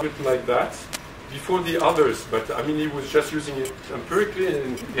kind of algorithm like that before the others, but I mean, he was just using it empirically,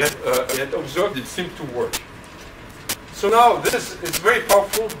 and he had observed it seemed to work. So now, this is very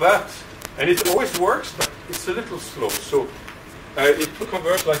powerful, and it always works, but it's a little slow. So it will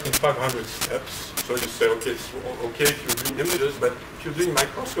converge like in 500 steps. So you say, okay, it's okay if you're doing images, but if you're doing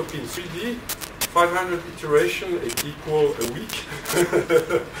microscopy in 3D, 500 iteration is equal a week.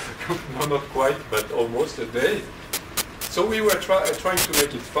 No, not quite, but almost a day. So we were trying to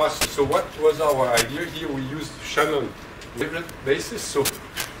make it faster. So what was our idea here? We used Shannon wavelet basis. So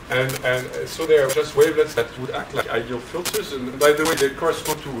so they are just wavelets that would act like ideal filters. And by the way, they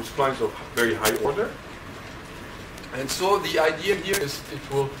correspond to splines of very high order. And so the idea here is it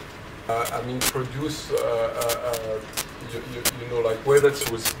will, produce, like wavelets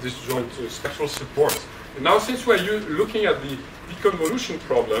with disjoint spectral support. And now, since we're looking at the deconvolution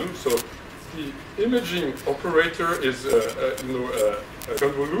problem, so the imaging operator is, a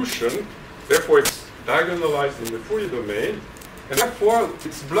convolution. Therefore, it's diagonalized in the Fourier domain. And therefore,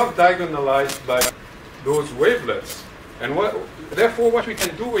 it's block diagonalized by those wavelets. And therefore, what we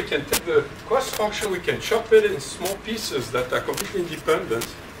can do, we can take the cost function, we can chop it in small pieces that are completely independent,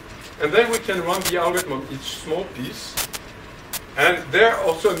 and then we can run the algorithm on each small piece. And there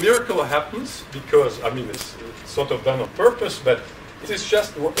also a miracle happens, because, I mean, it's sort of done on purpose, but it is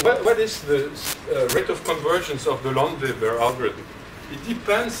just, what is the rate of convergence of the Landweber algorithm? It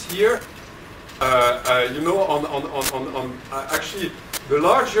depends here, you know, on actually, the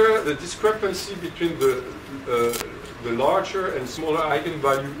larger the discrepancy between the larger and smaller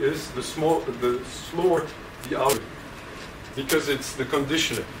eigenvalue is, the slower the algorithm, because it's the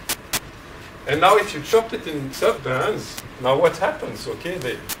conditioning. And now if you chop it in subbands, now what happens? Okay,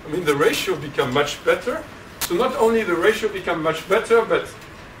 I mean, the ratio become much better. So not only the ratio become much better, but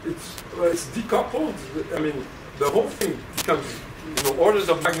it's decoupled. I mean, the whole thing becomes, you know, orders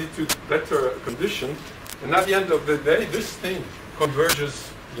of magnitude better conditioned. And at the end of the day, this thing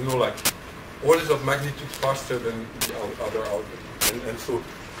converges, you know, like orders of magnitude faster than the other algorithm. And so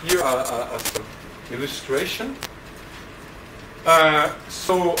here are some illustration.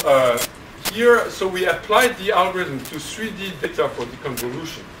 So we applied the algorithm to 3D data for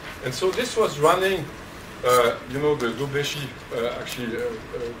deconvolution. And so this was running, you know, the Dobeschi actually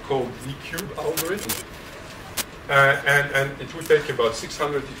called D-cube algorithm. And it would take about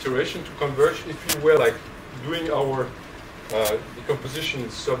 600 iterations to converge if we were like doing our decomposition in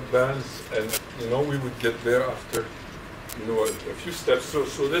subbands, and you know, we would get there after, you know, a few steps.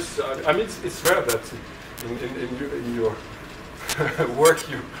 So this, I mean, it's rare that in your work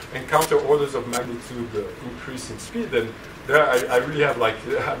you encounter orders of magnitude increase in speed, and there I really have like,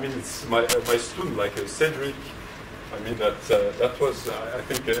 I mean, it's my student, like Cedric, I mean, that was, I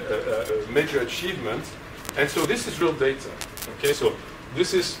think, a major achievement. And so this is real data, okay? So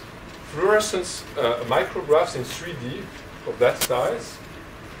this is fluorescence micrographs in 3D of that size.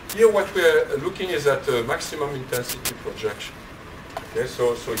 Here what we're looking is at maximum intensity projection. Okay,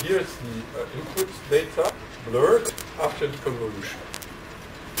 so here's the input data blurred after the convolution.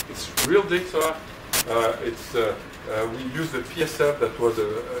 It's real data. We used a PSF that was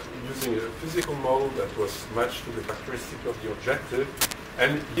using a physical model that was matched to the characteristic of the objective.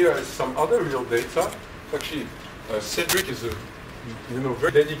 And here is some other real data. Actually, Cedric is a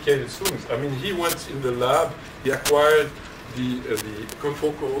very dedicated student. I mean, he went in the lab. He acquired the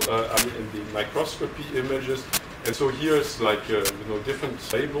confocal, the microscopy images. And so here's like,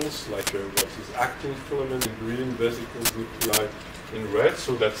 different labels, like what is actin filament in green, vesicles, nuclei in red.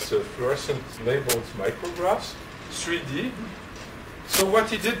 So that's fluorescent labeled micrographs, 3D. So what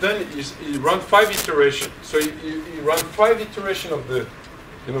he did then is he ran 5 iterations. So he ran 5 iterations of the,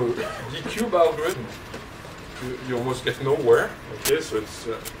 D-cube algorithm. You almost get nowhere. Okay, so it's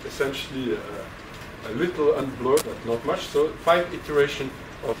essentially a little unblurred, but not much. So 5 iterations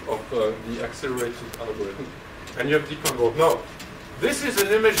of the accelerated algorithm. And you have deconvolved. Now, this is an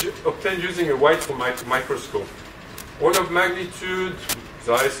image obtained using a white microscope. Order of magnitude,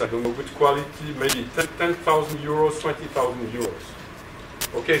 Zeiss, I don't know, good quality, maybe 10,000 euros, 20,000 euros.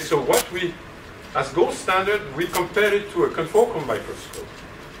 Okay, so what we, as gold standard, we compare it to a confocal microscope,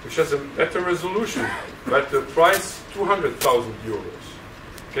 which has a better resolution, but the price 200,000 euros.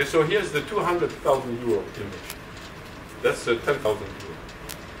 Okay, so here's the 200,000 euro image. That's a 10,000 euro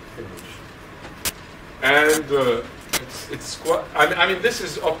image. And it's quite, I mean, this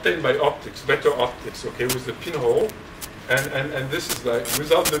is obtained by optics, better optics, okay, with the pinhole. And this is like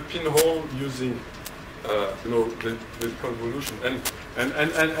without the pinhole using, the convolution.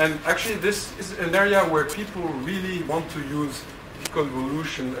 And actually this is an area where people really want to use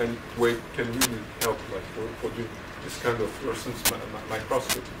deconvolution and where it can really help, like for doing this kind of fluorescence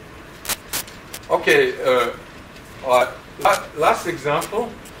microscopy. Okay, last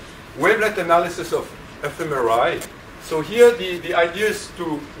example, wavelet analysis of fMRI. So here the idea is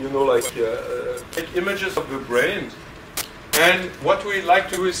to, take images of the brain, and what we like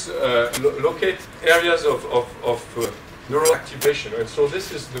to do is locate areas of neural activation. And so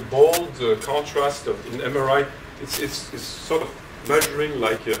this is the bold contrast in MRI. It's sort of measuring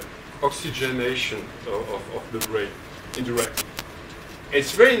like oxygenation of the brain indirectly.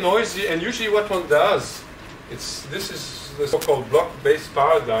 It's very noisy, and usually what one does, this is the so-called block-based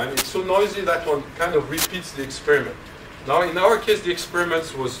paradigm. It's so noisy that one kind of repeats the experiment. Now, in our case, the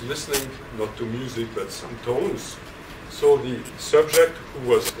experiment was listening not to music, but some tones. So the subject, who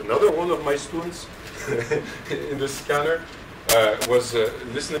was another one of my students in the scanner, was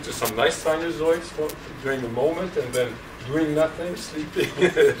listening to some nice sinusoids during a moment, and then doing nothing, sleeping,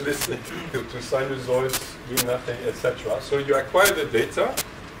 listening to sinusoids, doing nothing, etc. So you acquire the data,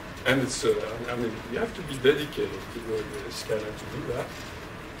 And it's, I mean, you have to be dedicated to the scanner to do that.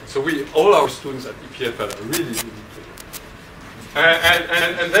 So all our students at EPFL are really dedicated.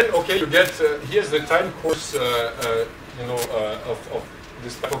 And then, okay, you get, here's the time course, of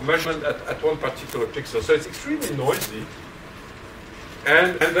this type of measurement at one particular pixel. So it's extremely noisy.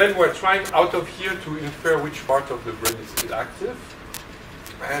 And then we're trying out of here to infer which part of the brain is active.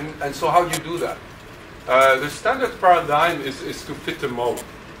 And so how do you do that? The standard paradigm is to fit a model.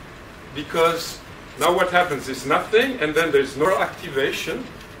 Because now what happens is nothing, and then there's neural activation.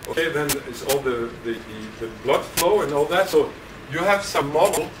 Okay, then it's all the blood flow and all that. So you have some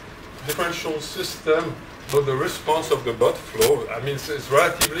model, differential system, so the response of the blood flow, I mean, it's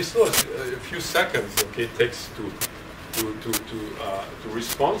relatively slow. It's a few seconds, okay, it takes to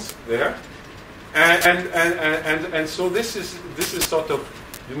respond there. And so this is sort of,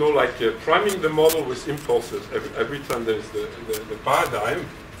 you know, like priming the model with impulses every time there's the paradigm.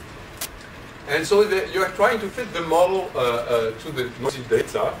 And so you are trying to fit the model to the noisy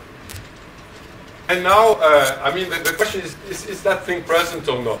data. And now, I mean, the question is that thing present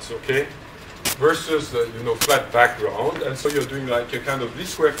or not, okay? Versus, you know, flat background. And so you're doing like a kind of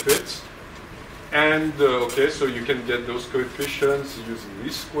least square fit. And, okay, so you can get those coefficients using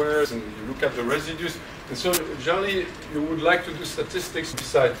least squares, and you look at the residues. And so generally, you would like to do statistics,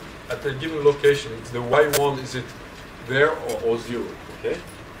 decide at a given location, it's the y1, is it there or 0, okay?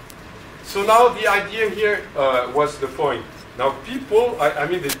 So now the idea here was the point. Now people, I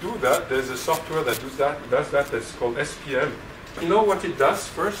mean, they do that. There's a software that does that. That's called SPM. You know what it does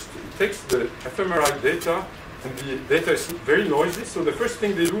first? It takes the ephemeral data, and the data is very noisy. So the first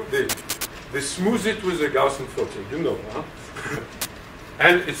thing they do, they smooth it with a Gaussian filter. You know, huh?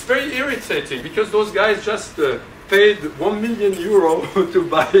 And it's very irritating because those guys just paid €1 million to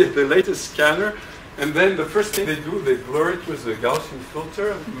buy the latest scanner. And then the first thing they do, they blur it with a Gaussian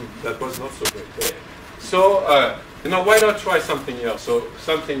filter. That was not so great. So, you know, why not try something else? So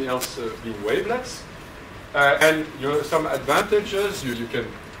something else being wavelets. And, you know, some advantages. You can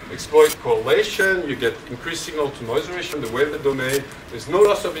exploit correlation. You get increased signal-to-noise ratio in the wavelet domain. There's no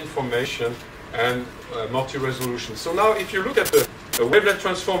loss of information and multi-resolution. So now if you look at the wavelet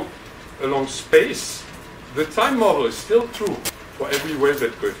transform along space, the time model is still true for every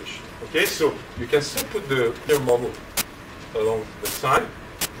wavelet coefficient. Okay, so you can still put the clear model along the time.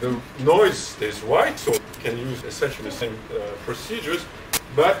 The noise stays white, so you can use essentially the same procedures.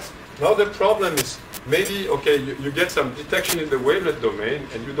 But now the problem is maybe, okay, you get some detection in the wavelet domain,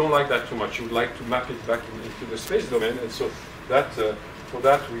 and you don't like that too much. You would like to map it back into the space domain, and so that for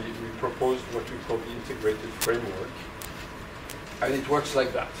that we proposed what we call the integrated framework, and it works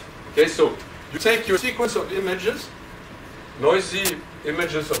like that. Okay, so you take your sequence of images, noisy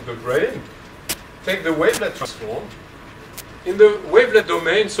images of the brain, take the wavelet transform. In the wavelet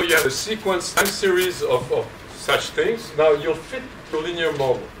domain, so you have a sequence time series of such things. Now you'll fit your linear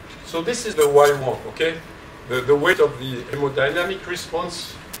model. So this is the Y1, okay? The weight of the hemodynamic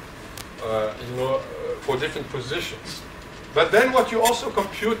response, you know, for different positions. But then what you also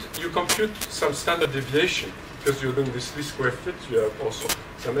compute, you compute some standard deviation. Because you're doing this least square fit, you have also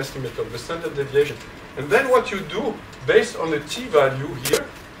some estimate of the standard deviation. And then what you do, based on the t-value here,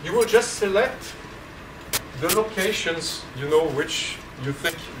 you will just select the locations, you know, which you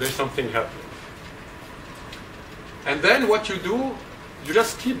think there's something happening. And then what you do, you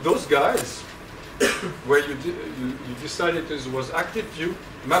just keep those guys where you decided this was active view,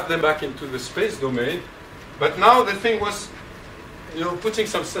 map them back into the space domain. But now the thing was, you know, putting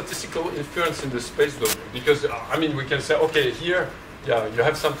some statistical inference in the space domain. Because, I mean, we can say, okay, here, yeah, you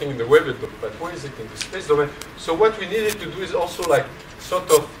have something in the wavelet domain, but where is it in the space domain? So what we needed to do is also like sort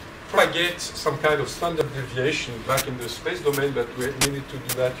of propagate some kind of standard deviation back in the space domain, but we needed to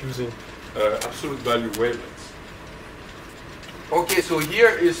do that using absolute value wavelets. Okay, so here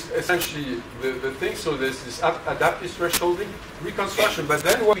is essentially the thing. So there's this adaptive thresholding reconstruction, but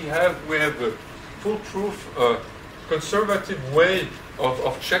then what we have a foolproof conservative way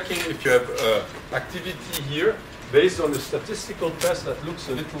of checking if you have activity here based on a statistical test that looks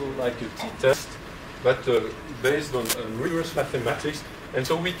a little like a t-test, but based on rigorous mathematics. And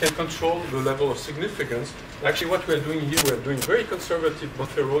so we can control the level of significance. Actually, what we're doing here, we're doing very conservative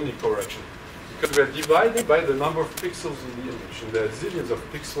Bufferoni correction, because we're dividing by the number of pixels in the image, and there are zillions of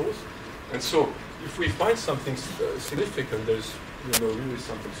pixels. And so if we find something significant, there's, you know, really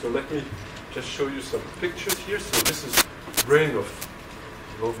something. So let me just show you some pictures here. So this is the brain of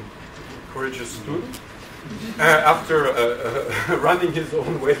a courageous student. After running his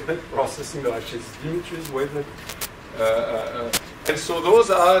own wavelet processing, actually it's Dimitri's wavelet. And so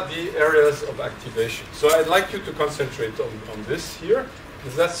those are the areas of activation. So I'd like you to concentrate on this here.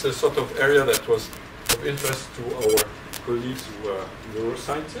 because that's a sort of area that was of interest to our colleagues who are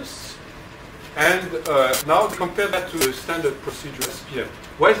neuroscientists. And now compare that to the standard procedure SPM.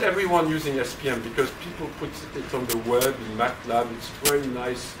 Why is everyone using SPM? Because people put it on the web in MATLAB. It's a very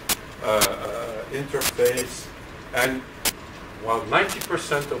nice interface. And well,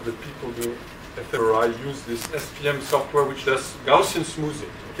 90% of the people doing fMRI use this SPM software, which does Gaussian smoothing.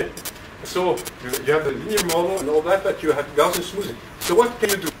 Okay, so you have the linear model and all that, but you have Gaussian smoothing. So what can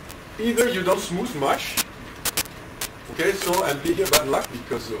you do? Either you don't smooth much. Okay, so and be here bad luck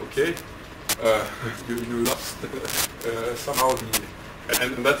because okay. You lost somehow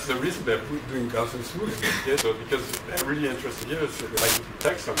and that's the reason they're doing Gaussian smoothing. Okay? So because they're really interested here, so they like to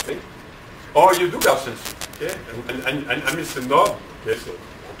detect something, or you do Gaussian smoothing, okay? And I miss the knob. Okay, so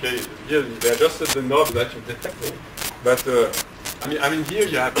okay, here they adjusted the knob that you're detecting, but I mean here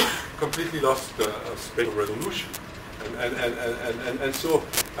you have completely lost spatial resolution, and so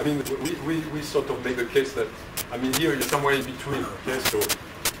I mean we sort of make the case that I mean here you're somewhere in between. Okay, so.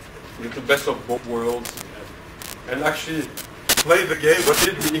 The best of both worlds, and actually play the game. What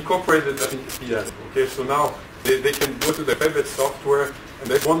did we incorporated that in SPM? Okay, so now they can go to the Wavelets software, and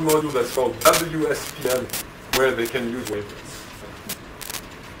there's one module that's called WSPM, where they can use wavelets.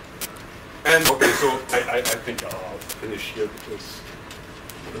 And okay, so I think I'll finish here because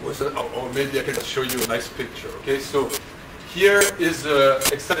there was or maybe I can just show you a nice picture. Okay, so here is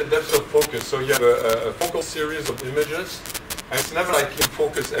extended depth of focus. So you have a focal series of images. And it's never like in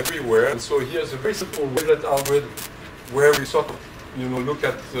focus everywhere. And so here's a very simple wavelet algorithm where we sort of, look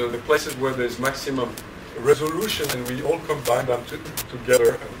at the places where there's maximum resolution, and we all combine them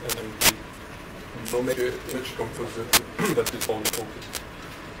together and make an image composite that is all focused.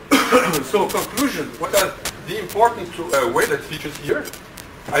 So conclusion, what are the important wavelet features here?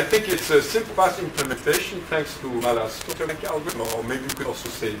 I think it's a simple fast implementation thanks to Mala's totalink algorithm, or maybe you could also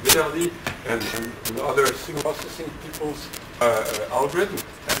say Verdi and other signal processing people's algorithm.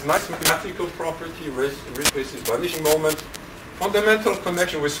 Has nice mathematical property, replaces vanishing moment, fundamental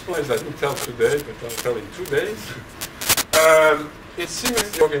connection with splines that I didn't tell today, but I'll tell in 2 days. It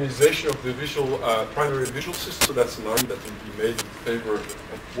simulates the organization of the primary visual system, so that's an argument that will be made in favor of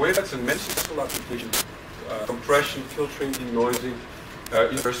wavelets and many successful applications, compression, filtering, denoising,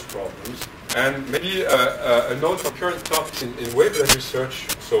 inverse problems. And maybe a note on current topics in wavelet research.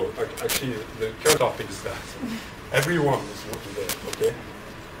 So actually the current topic is that. Everyone is working there, okay?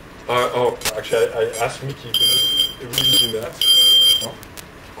 Actually I asked Mickey to read in that. No?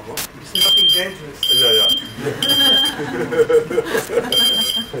 It's nothing dangerous.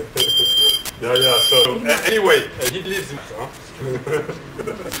 Yeah, so anyway, he lives in it, huh?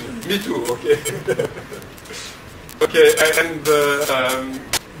 Me too, okay. Okay, and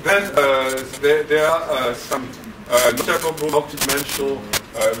then there are some notable multidimensional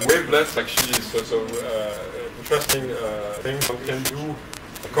wavelets, actually, so interesting things one can do.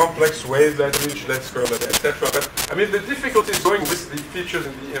 A complex wavelet, ridgelets, curvelet, etc. But I mean, the difficulty is going with the features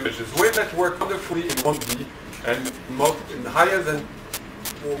in the images. Wavelets work wonderfully in 1D and higher than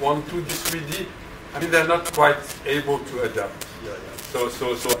 1, 2D, 3D. I mean, they're not quite able to adapt.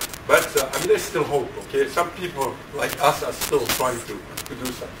 But I mean, there's still hope. Okay, some people like us are still trying to do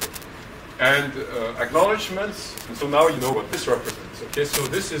something. And acknowledgements. And so now you know what this represents. Okay, so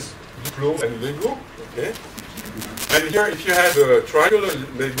this is Duplo and Lego. Okay, and here if you have triangular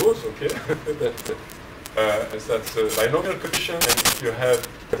Legos, okay, that's a binomial coefficient. And if you have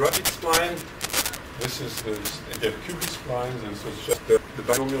quadratic spline, this is the cubic splines, and so it's just the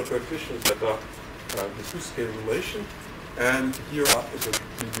binomial coefficients that are the two-scale relation. And here is a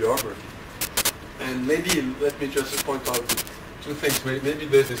bibliography. And maybe let me just point out 2 things. Maybe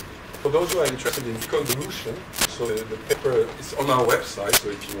this is, for those who are interested in deconvolution, so the paper is on our website, so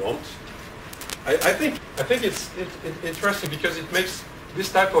if you want. I think it's interesting because it makes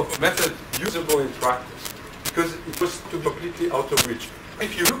this type of method usable in practice, because it was to be completely out of reach.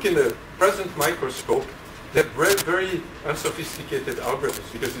 If you look in the present microscope, they're very unsophisticated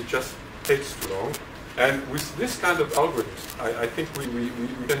algorithms because it just takes too long. And with this kind of algorithms, I think we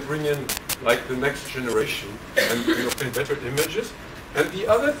can bring in like the next generation and obtain better images. And the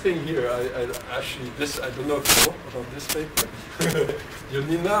other thing here, actually, I don't know if you know about this paper. You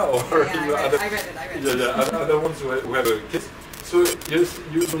Nina or I read it. Other ones who have kids. So you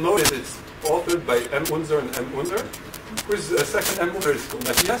know that it's authored by M. Unser and M. Unser. Who is a second M. Unser is called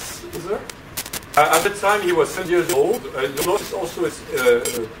Matthias Unser. At the time he was 7 years old. You'll notice also it's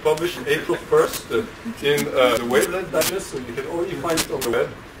published on April 1st in the Wavelet Digest, so you can only find it on the web.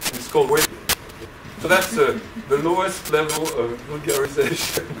 It's called Wavelet. So that's the lowest level of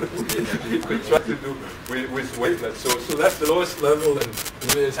vulgarization we could try to do with wavelets. So that's the lowest level, and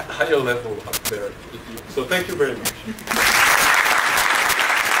there's a higher level up there. So thank you very much.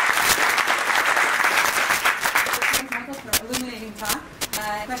 Thanks, Michael, for illuminating talk.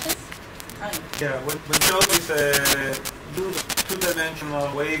 Questions? Yeah, when Joe use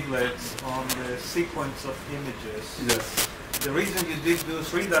two-dimensional wavelets on the sequence of images. Yes. The reason you did do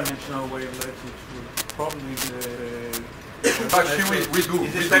three-dimensional wavelets, which would probably be Actually, we do.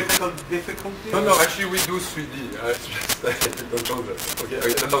 Is it technical difficulty? No, actually we do 3D. I don't know that. Okay.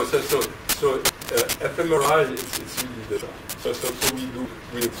 No, so fMRI, it's really data. So we do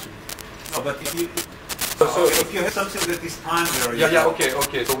 3D. No, but if you if you have something that is time variable. Yeah.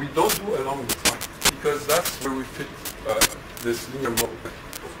 Okay. So we don't do along the time because that's where we fit this linear model.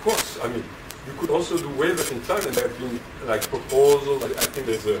 Of course, I mean, you could also do wavelets in time, and there have been like proposals. I think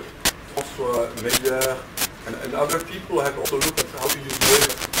there's a François Meyer and other people have also looked at how to use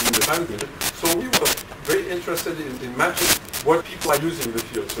wavelets in the time period. So we were very interested in matching what people are using in the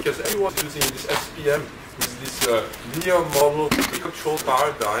field. So because everyone's using this SPM, this linear model control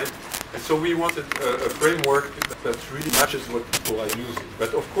paradigm. And so we wanted a framework that really matches what people are using.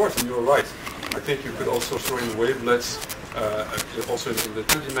 But of course, and you're right, I think you could also throw in wavelets, also in the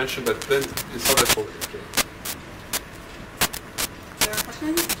 2D dimension, but then it's not that okay. There are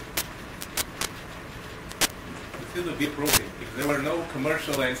questions? The field would be improving if there were no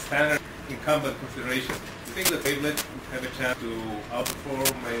commercial and standard incumbent considerations. Do you think that wavelets would have a chance to outperform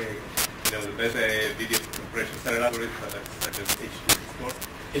the best video compression standard algorithm such as H264?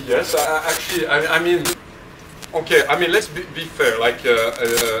 Yes, actually, I mean, okay, I mean, let's be fair. Like,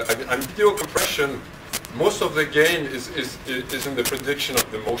 video compression, most of the gain is in the prediction of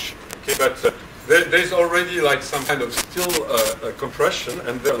the motion. Okay, but there's already like some kind of still compression,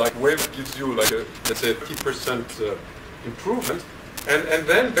 and there, like, wave gives you like a, let's say, 50% improvement, and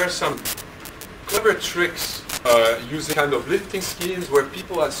then there's some clever tricks using kind of lifting schemes where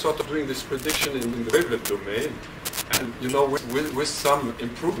people are sort of doing this prediction in the wavelet domain. And with some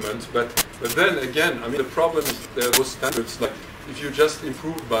improvement, but then again, I mean, the problem is those standards. Like, if you just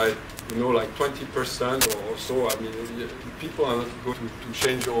improve by like 20% or so, I mean, people are not going to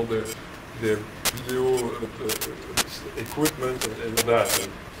change all the video equipment and that.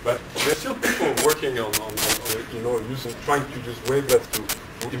 But there's still people working on trying to use wavelets to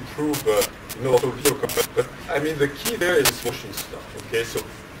improve also video compression. But I mean, the key there is motion stuff. Okay, so.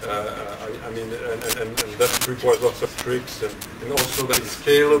 I mean, and that requires lots of tricks, and also that it's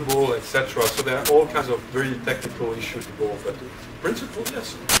scalable, etc. So there are all kinds of very technical issues involved. But in principle,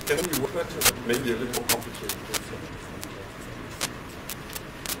 yes, it can be work better, but maybe a little more complicated.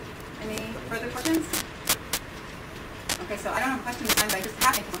 Any further questions? Okay, so I don't have a question this time, but I just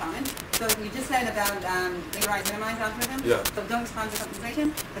have a comment. So you just said about linearized minimize algorithm. Yeah. So don't respond to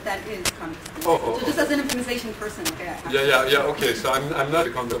optimization, but that is context. So just as an optimization person, okay. Okay. So I'm not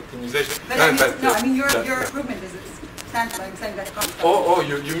a context optimization. But I mean, your improvement is standard. I'm saying that's context.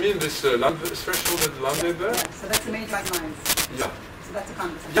 You mean this thresholded lambda there? Yeah. So that's the major lines. Yeah. So that's a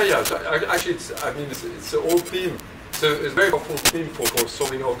context. Yeah. So actually, it's an old theme. So it's a very powerful theme for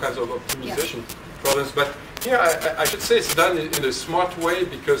solving all kinds of optimization problems. But here, I should say it's done in a smart way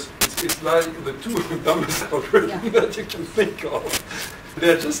because it's like the two dumbest algorithms that you can think of.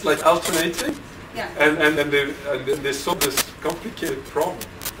 They're just like alternating, and they solve this complicated problem.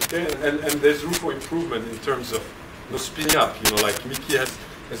 Okay, and there's room for improvement in terms of speeding up. Like Mickey has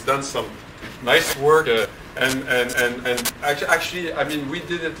done some nice work, and actually, I mean, we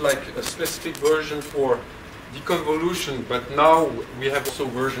did it like a specific version for deconvolution, but now we have also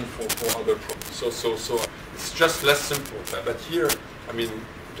version for other problems. So it's just less simple. But here, I mean,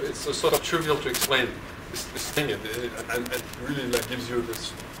 it's sort of trivial to explain this thing, and it really like gives you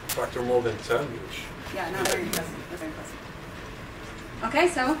this factor more than 10, which. Yeah, no, very impressive. That's very impressive. Okay,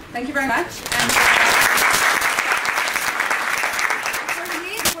 so thank you very much. And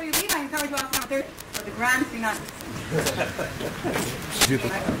before you leave, I encourage you all to come for the grand finale.